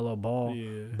LaMelo Ball.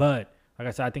 Yeah. But like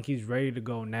I said, I think he's ready to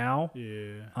go now.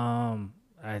 Yeah.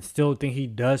 I still think he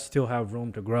does still have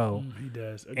room to grow. He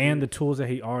does. Agreed. And the tools that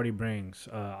he already brings.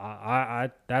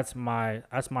 That's my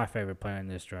favorite player in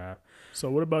this draft. So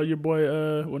what about your boy?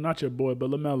 Well, not your boy, but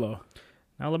LaMelo.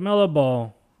 Now, LaMelo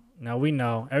Ball. Now, we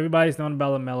know. Everybody's known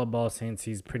about LaMelo Ball since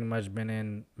he's pretty much been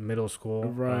in middle school.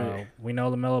 Right. We know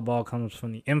LaMelo Ball comes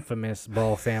from the infamous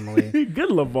Ball family. Good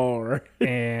LeVar.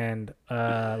 And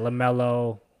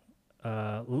LaMelo,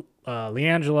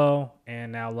 LiAngelo,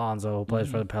 and now Lonzo, who plays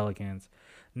for the Pelicans.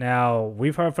 Now,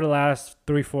 we've heard for the last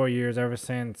 3-4 years, ever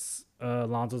since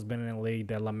Lonzo's been in the league,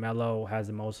 that LaMelo has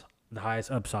the highest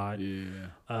upside.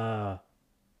 Yeah.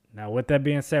 Now, with that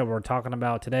being said, we're talking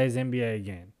about today's NBA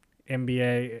again.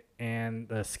 NBA and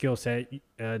the skill set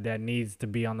that needs to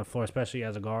be on the floor, especially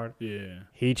as a guard. Yeah.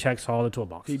 He checks all the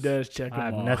toolboxes. He does check them all.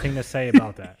 I have nothing to say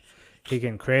about that. He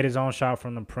can create his own shot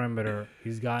from the perimeter.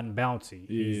 He's gotten bouncy.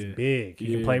 He's big.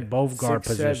 He can play both guard 6'7".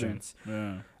 positions.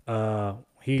 Yeah.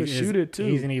 He can shoot it too.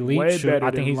 He's an elite Way shooter.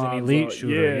 I think than he's Lonzo. an elite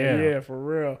shooter. Yeah, for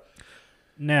real.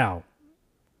 Now,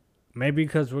 maybe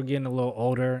because we're getting a little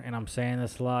older, and I'm saying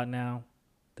this a lot now,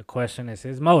 the question is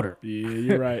his motor. Yeah,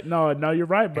 you're right. No, you're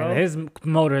right, bro. And his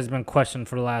motor has been questioned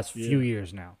for the last few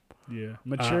years now. Yeah,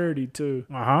 maturity too.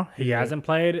 He hasn't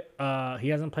played. He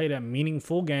hasn't played a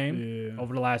meaningful game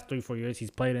over the last 3-4 years.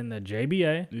 He's played in the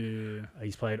JBA. Yeah.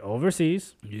 He's played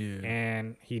overseas. Yeah.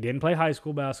 And he didn't play high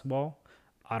school basketball.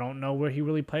 I don't know where he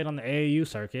really played on the AAU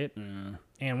circuit. Yeah.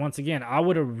 And once again, I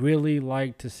would have really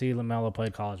liked to see LaMelo play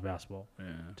college basketball. Yeah.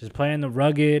 Just playing the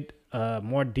rugged,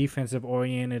 more defensive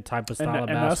oriented type of style of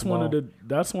basketball.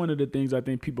 That's one of the things I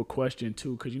think people question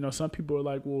too, because some people are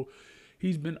like, well,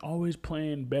 he's been always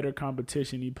playing better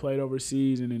competition. He played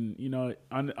overseas, and then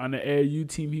on the AAU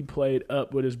team he played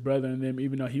up with his brother and them,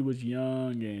 even though he was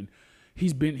young, and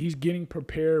he's getting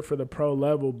prepared for the pro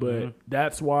level. But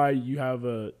that's why you have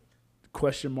a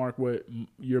question mark with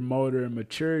your motor and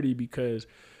maturity, because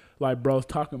like bro's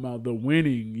talking about the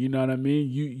winning, you know what I mean?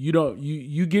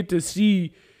 You get to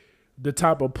see the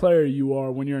type of player you are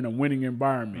when you're in a winning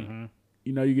environment.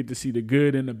 You get to see the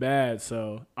good and the bad.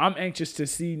 So I'm anxious to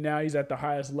see now he's at the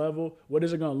highest level. What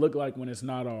is it going to look like when it's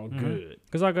not all good?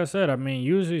 Because like I said, I mean,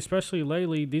 usually, especially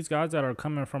lately, these guys that are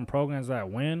coming from programs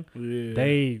that win,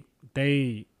 they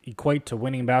equate to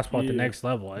winning basketball at the next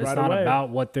level. It's not about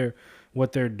what they're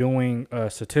doing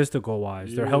statistical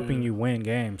wise. They're helping you win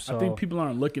games. So I think people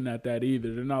aren't looking at that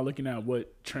either. They're not looking at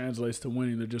what translates to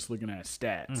winning. They're just looking at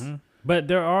stats. But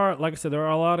there are, like I said, there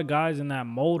are a lot of guys in that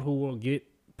mold who will get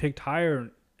picked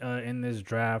higher in this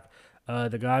draft.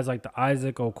 The guys like the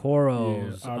Isaac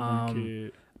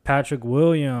Okoros, Patrick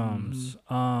Williams,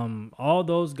 all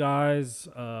those guys.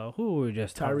 Who were we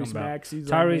just talking about?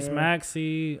 Tyrese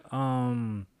Maxey,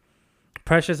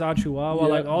 Precious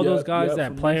Achiuwa, those guys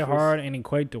that play hard and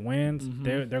equate to wins,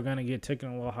 they're gonna get taken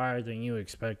a little higher than you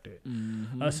expected.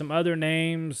 Some other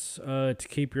names to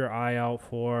keep your eye out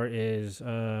for is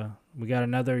we got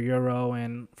another Euro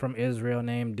and from Israel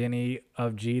named Deni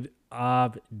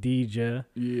Avdija.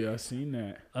 Yeah, I seen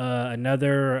that.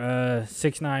 Another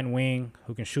 6'9" wing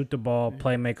who can shoot the ball,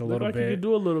 play make a little bit. He can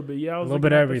do a little bit. Yeah, I was a little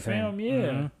bit of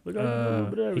everything. Look like a little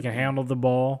bit of everything. He can handle the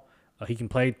ball. He can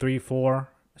play 3-4.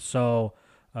 So,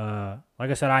 like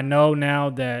I said, I know now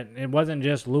that it wasn't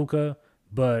just Luka,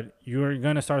 but you're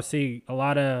gonna start seeing a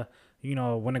lot of.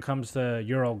 When it comes to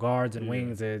Euro guards and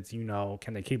wings, it's,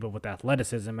 can they keep up with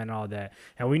athleticism and all that?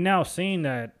 And we now seen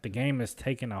that the game is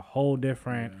taking a whole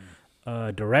different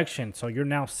direction. So you're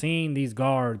now seeing these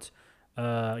guards,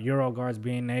 Euro guards,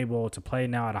 being able to play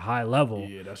now at a high level.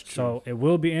 Yeah, that's true. So it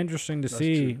will be interesting to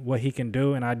see what he can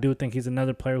do. And I do think he's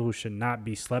another player who should not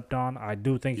be slept on. I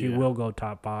do think he will go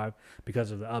top 5 because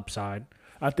of the upside.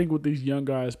 I think with these young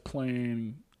guys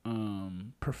playing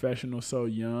professional so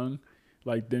young,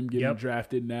 like them getting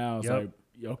drafted now, it's like,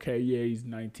 okay, he's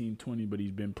 19, 20, but he's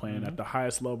been playing at the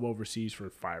highest level overseas for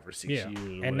 5 or 6 years.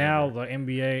 And now the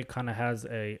NBA kind of has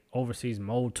a overseas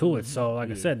mold to it. So,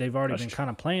 like I said, they've already been kind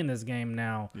of playing this game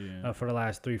now for the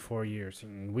last 3-4 years.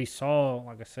 And we saw,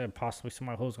 like I said, possibly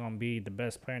somebody who's going to be the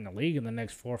best player in the league in the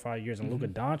next 4 or 5 years, and Luka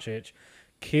Doncic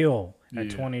kill at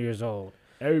 20 years old.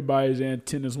 Everybody's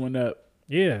antennas went up.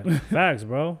 Yeah, facts,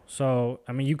 bro. So,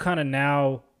 I mean, you kind of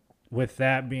now... With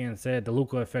that being said, the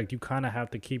Luka effect, you kind of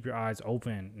have to keep your eyes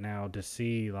open now to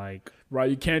see, like... Right,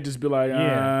 you can't just be like,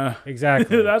 Yeah,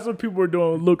 exactly. That's what people are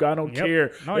doing with Luka. I don't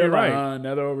care. No, you're right.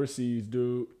 Another overseas,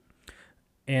 dude.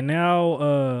 And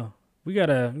now, we got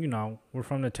to, we're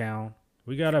from the town.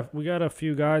 We got a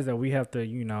few guys that we have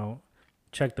to,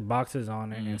 check the boxes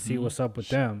on and see what's up with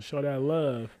them. Show that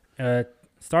love.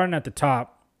 Starting at the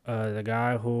top, the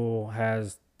guy who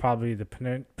has... probably the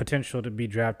potential to be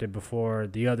drafted before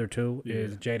the other two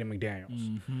is Jaden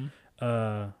McDaniels.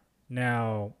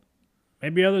 Now,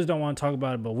 maybe others don't want to talk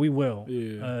about it, but we will.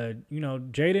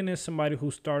 Jaden is somebody who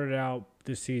started out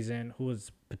this season who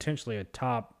was potentially a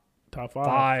top Top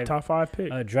five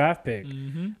pick. Draft pick.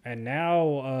 Mm-hmm. And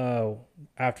now,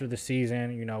 after the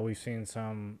season, we've seen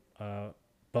some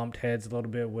bumped heads a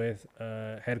little bit with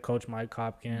head coach Mike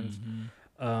Hopkins.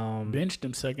 Mm-hmm. Benched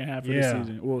him second half of the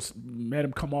season. Well, made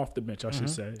him come off the bench, I should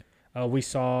say. We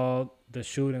saw the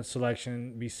shooting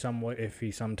selection be somewhat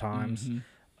iffy sometimes.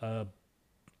 Mm-hmm.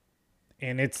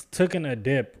 And it's taken a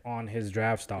dip on his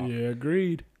draft stock. Yeah,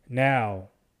 agreed. Now,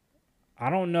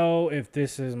 I don't know if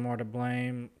this is more to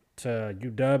blame to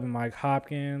UW and Mike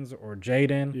Hopkins or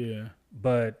Jaden. Yeah.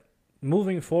 But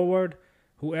moving forward,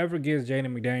 whoever gets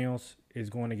Jaden McDaniels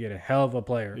is going to get a hell of a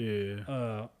player.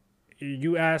 Yeah.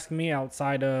 You ask me,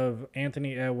 outside of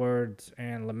Anthony Edwards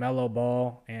and LaMelo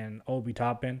Ball and Obi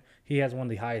Toppin, he has one of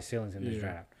the highest ceilings in this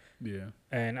draft. Yeah.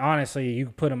 And honestly, you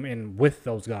put him in with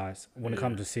those guys when it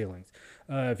comes to ceilings.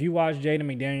 If you watch Jaden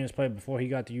McDaniels play before he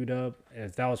got to UW,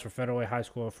 as that was for Federal High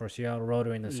School for Seattle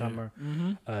Rotary in the summer,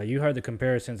 you heard the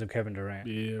comparisons of Kevin Durant.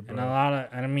 Yeah, bro.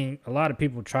 And a lot of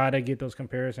people try to get those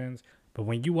comparisons, but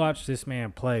when you watch this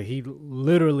man play, he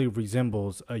literally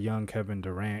resembles a young Kevin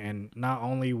Durant. And not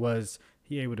only was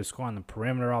he able to score on the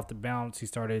perimeter off the bounce, he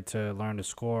started to learn to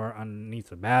score underneath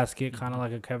the basket, kind of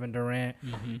like a Kevin Durant.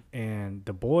 And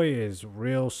the boy is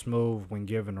real smooth when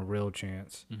given a real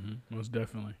chance. Most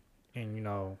definitely.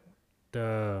 And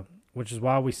which is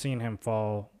why we seen him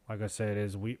fall. Like I said,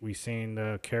 is we seen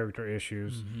the character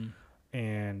issues.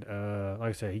 And like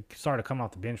I said, he started coming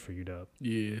off the bench for UW.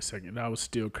 Yeah, second. That was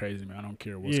still crazy, man. I don't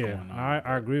care what's going on.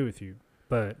 I agree with you.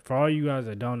 But for all you guys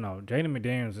that don't know, Jaden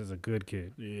McDaniels is a good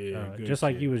kid. Yeah, good just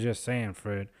like you was just saying,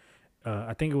 Fred.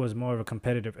 I think it was more of a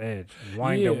competitive edge,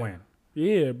 wanting to win.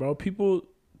 Yeah, bro. People,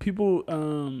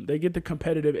 they get the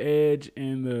competitive edge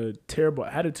and the terrible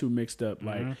attitude mixed up.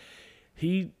 Like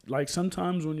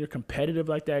sometimes when you're competitive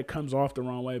like that, it comes off the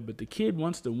wrong way. But the kid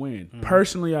wants to win.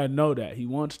 Personally, I know that he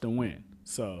wants to win.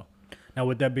 So. Now,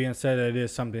 with that being said, it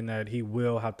is something that he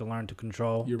will have to learn to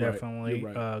control. You're definitely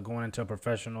right. Going into a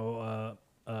professional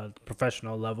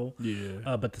level.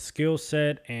 Yeah. But the skill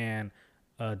set and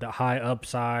the high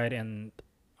upside, and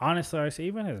honestly, I say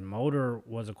even his motor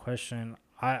was a question.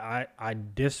 I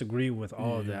disagree with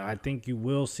all of that. I think you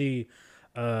will see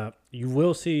a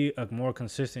more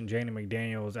consistent Jaden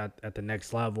McDaniels at the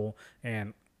next level.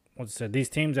 And what's said, these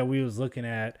teams that we was looking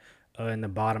at in the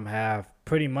bottom half,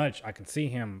 pretty much I can see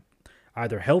him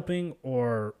either helping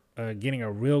or getting a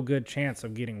real good chance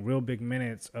of getting real big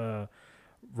minutes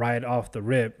right off the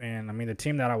rip. And, I mean, the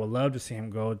team that I would love to see him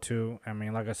go to, I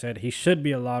mean, like I said, he should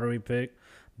be a lottery pick.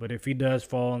 But if he does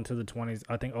fall into the 20s,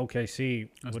 I think OKC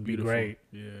would be great.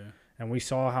 Yeah. And we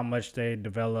saw how much they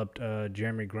developed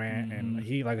Jeremy Grant. And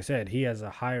he, like I said, he has a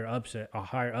higher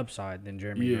upside than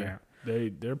Jeremy Grant.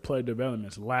 Their play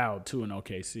development's loud, too, in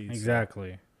OKC. So.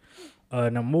 Exactly.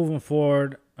 Now, moving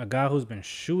forward, a guy who's been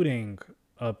shooting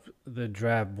up the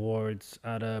draft boards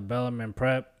at Bellarmine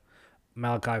Prep,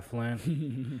 Malachi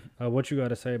Flynn. What you got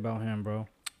to say about him, bro?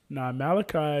 Nah,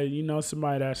 Malachi,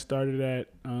 somebody that started at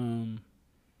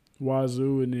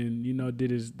Wazoo and then,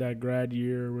 did that grad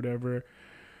year or whatever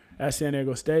at San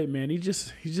Diego State, man. He's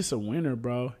just a winner,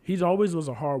 bro. He always was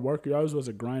a hard worker. He always was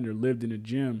a grinder, lived in the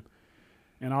gym.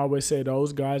 And I always say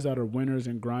those guys that are winners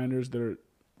and grinders, they're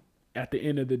at the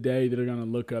end of the day, they're going to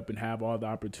look up and have all the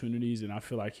opportunities. And I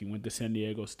feel like he went to San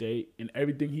Diego State. And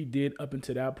everything he did up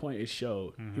until that point, it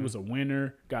showed. He was a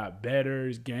winner, got better,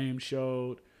 his game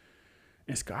showed.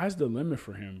 And sky's the limit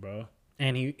for him, bro.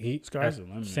 And he sky's the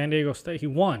limit. San Diego State, he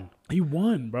won. He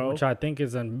won, bro. Which I think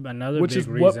is another Which big is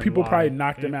reason what people why probably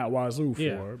knocked him out Wazoo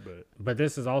for. But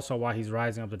this is also why he's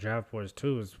rising up the draft boards,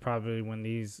 too. Is probably when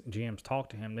these GMs talk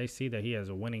to him, they see that he has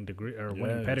a winning degree or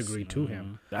winning pedigree to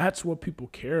him. That's what people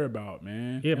care about,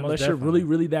 man. Yeah, unless you're really,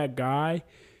 really that guy,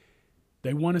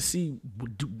 they want to see,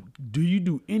 do you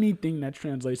do anything that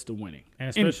translates to winning?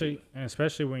 And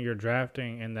especially when you're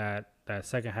drafting in that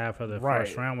second half of the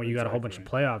first round, where you got a whole bunch of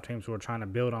playoff teams who are trying to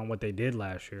build on what they did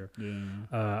last year.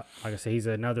 Yeah. Like I said, he's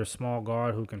another small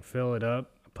guard who can fill it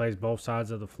up, plays both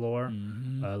sides of the floor,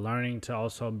 learning to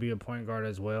also be a point guard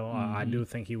as well. I do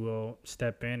think he will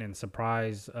step in and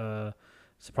surprise a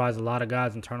lot of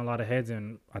guys and turn a lot of heads,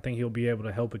 and I think he'll be able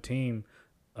to help a team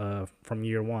from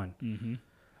year one.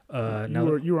 You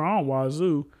were on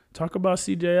Wazoo. Talk about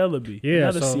C.J. Ellaby,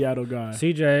 another Seattle guy.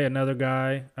 C.J., another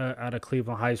guy out of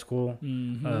Cleveland High School.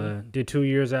 Did 2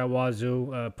 years at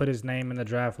Wazoo. Put his name in the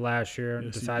draft last year.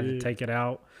 Decided to take it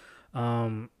out.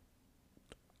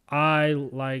 I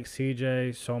like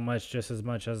C.J. so much, just as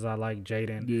much as I like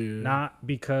Jaden. Yeah. Not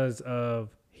because of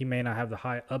he may not have the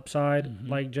high upside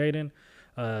like Jaden,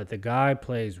 The guy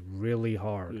plays really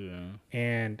hard,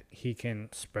 and he can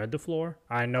spread the floor.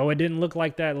 I know it didn't look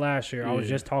like that last year. I was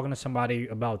just talking to somebody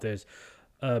about this.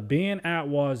 Being at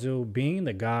Wazoo, being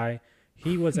the guy,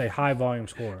 he was a high volume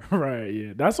scorer. Right,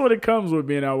 yeah. That's what it comes with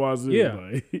being at Wazoo.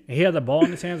 Yeah. He had the ball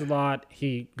in his hands a lot.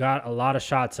 He got a lot of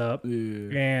shots up. Yeah.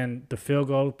 And the field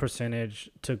goal percentage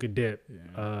took a dip.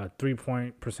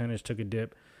 3-point percentage took a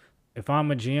dip. If I'm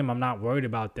a GM, I'm not worried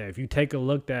about that. If you take a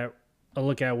look at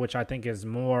which I think is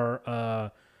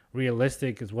more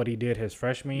realistic is what he did his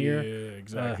freshman year. Yeah,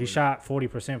 exactly. He shot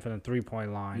 40% from the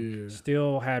 3-point line. Yeah.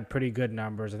 Still had pretty good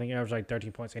numbers. I think he averaged like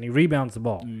 13 points. And he rebounds the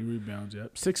ball. He rebounds,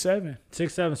 yep. 6'7".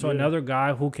 6'7". So another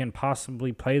guy who can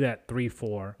possibly play that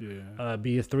 3-4. Yeah.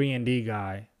 Be a 3-and-D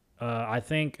guy. I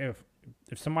think if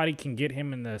somebody can get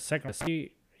him in the second,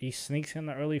 he sneaks in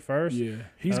the early first. Yeah.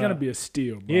 He's going to be a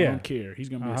steal, bro. I don't care. He's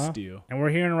going to be a steal. And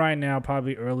we're hearing right now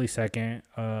probably early second.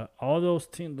 All those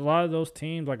teams, a lot of those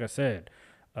teams, like I said,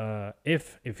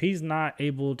 if he's not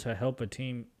able to help a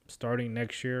team starting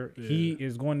next year, he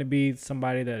is going to be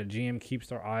somebody that a GM keeps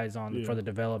their eyes on for the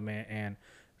development and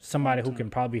somebody who can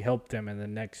probably help them in the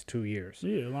next 2 years.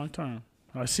 Yeah, long term.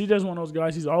 CJ's one of those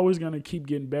guys. He's always going to keep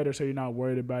getting better, so you're not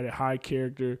worried about it. High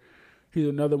character. He's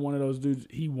another one of those dudes.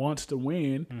 He wants to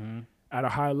win at a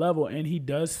high level, and he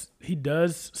does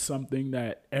something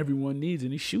that everyone needs,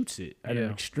 and he shoots it at an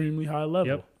extremely high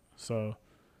level. Yep. So.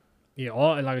 Yeah,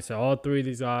 like I said, all three of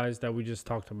these guys that we just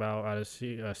talked about out of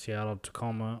Seattle,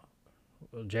 Tacoma,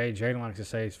 Jaden likes to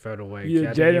say he's featherweight.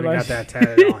 Yeah, Jaden got that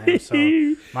tatted on him. So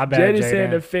my bad, Jaden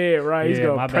said the Fed, right? He's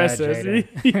gonna press us.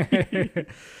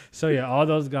 So yeah, all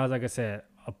those guys, like I said,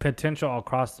 a potential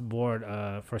across the board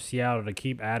for Seattle to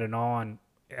keep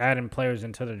adding players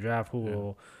into the draft who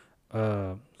will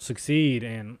succeed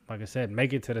and, like I said,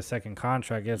 make it to the second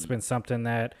contract. It's been something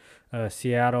that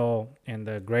Seattle and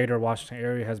the greater Washington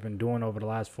area has been doing over the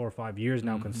last 4 or 5 years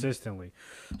now consistently.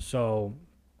 So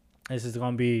this is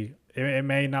going to be – it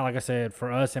may not, like I said,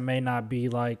 for us, it may not be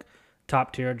like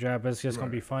top-tier draft, but it's just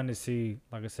going to be fun to see,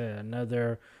 like I said,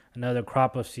 another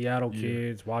crop of Seattle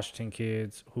kids, Washington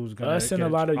kids who's going to get a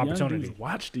lot of opportunity. Young dudes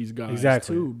watch these guys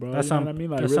too, bro. That's what I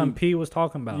mean? Like that's something P was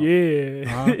talking about.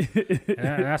 Yeah.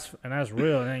 And that's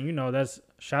real. And, that's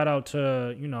shout out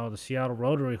to, the Seattle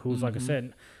Rotary who's, like I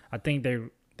said, I think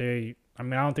I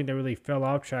don't think they really fell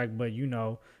off track, but,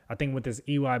 I think with this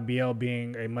EYBL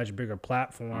being a much bigger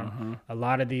platform, a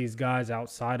lot of these guys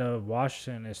outside of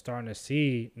Washington is starting to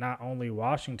see not only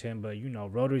Washington, but,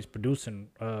 Rotary's producing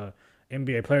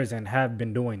NBA players and have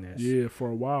been doing this. Yeah, for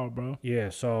a while, bro. Yeah,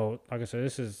 so like I said,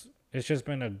 it's just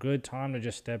been a good time to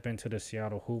just step into the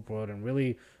Seattle hoop world and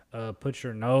really put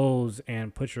your nose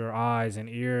and put your eyes and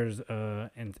ears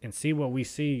and see what we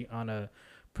see on a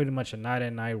pretty much a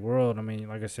night-and-night world. I mean,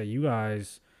 like I said, you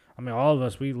guys, all of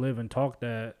us, we live and talk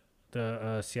the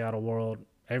Seattle world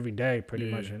every day pretty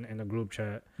much in the group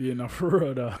chat. Yeah, no, for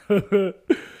real, though.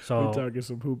 So we're talking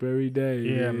some hoop every day.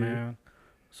 Yeah, man.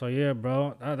 So, yeah,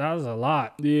 bro, that was a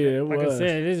lot. Yeah, it was. Like I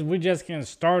said, we just getting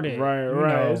started.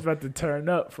 Right. It's about to turn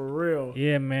up for real.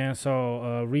 Yeah, man.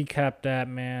 So, recap that,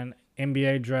 man.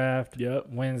 NBA draft. Yep.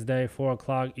 Wednesday, 4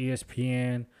 o'clock,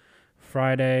 ESPN.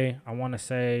 Friday, I want to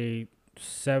say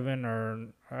 7 or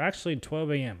actually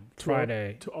 12 a.m.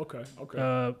 Friday.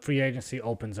 Okay. Free agency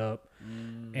opens up.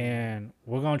 And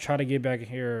we're going to try to get back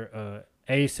here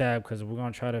ASAP because we're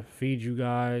going to try to feed you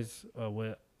guys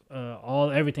with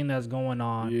everything that's going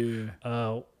on.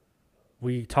 Yeah.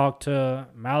 We talked to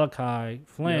Malachi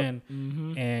Flynn,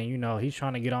 and he's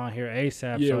trying to get on here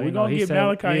ASAP. Yeah, so we're gonna get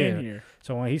Malachi in here.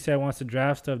 So when he said once the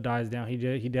draft stuff dies down, he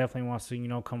definitely wants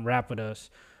to come rap with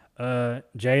us.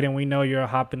 Jaden, we know you're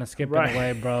hopping and skipping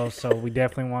away, bro. So we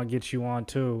definitely want to get you on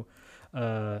too.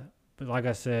 But like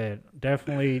I said,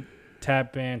 definitely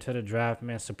tap into the draft,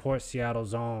 man. Support Seattle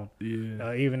Zone.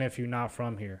 Yeah. Even if you're not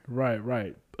from here.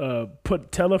 Right.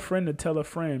 Tell a friend to tell a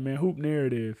friend, man. Hoop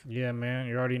Narrative. Yeah, man.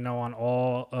 You already know on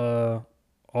all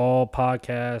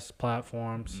podcast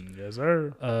platforms. Yes,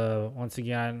 sir. Once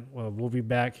again, we'll be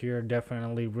back here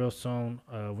definitely real soon.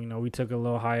 We know we took a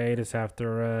little hiatus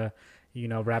after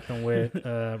rapping with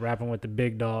the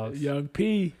big dogs. Young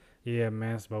P. Yeah,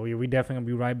 man. But we definitely gonna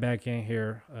be right back in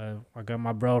here. I got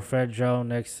my bro Fred Joe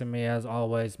next to me as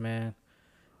always, man.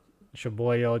 It's your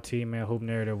boy OT, man. Hoop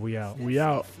Narrative. We out.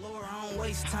 Floor, I don't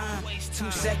waste time.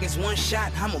 2 seconds, one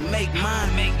shot, I'ma make mine.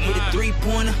 Hit a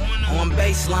 3-pointer on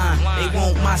baseline. They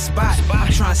want my spot.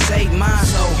 I'm trying to save mine.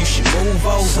 So you should move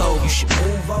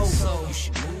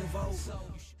over.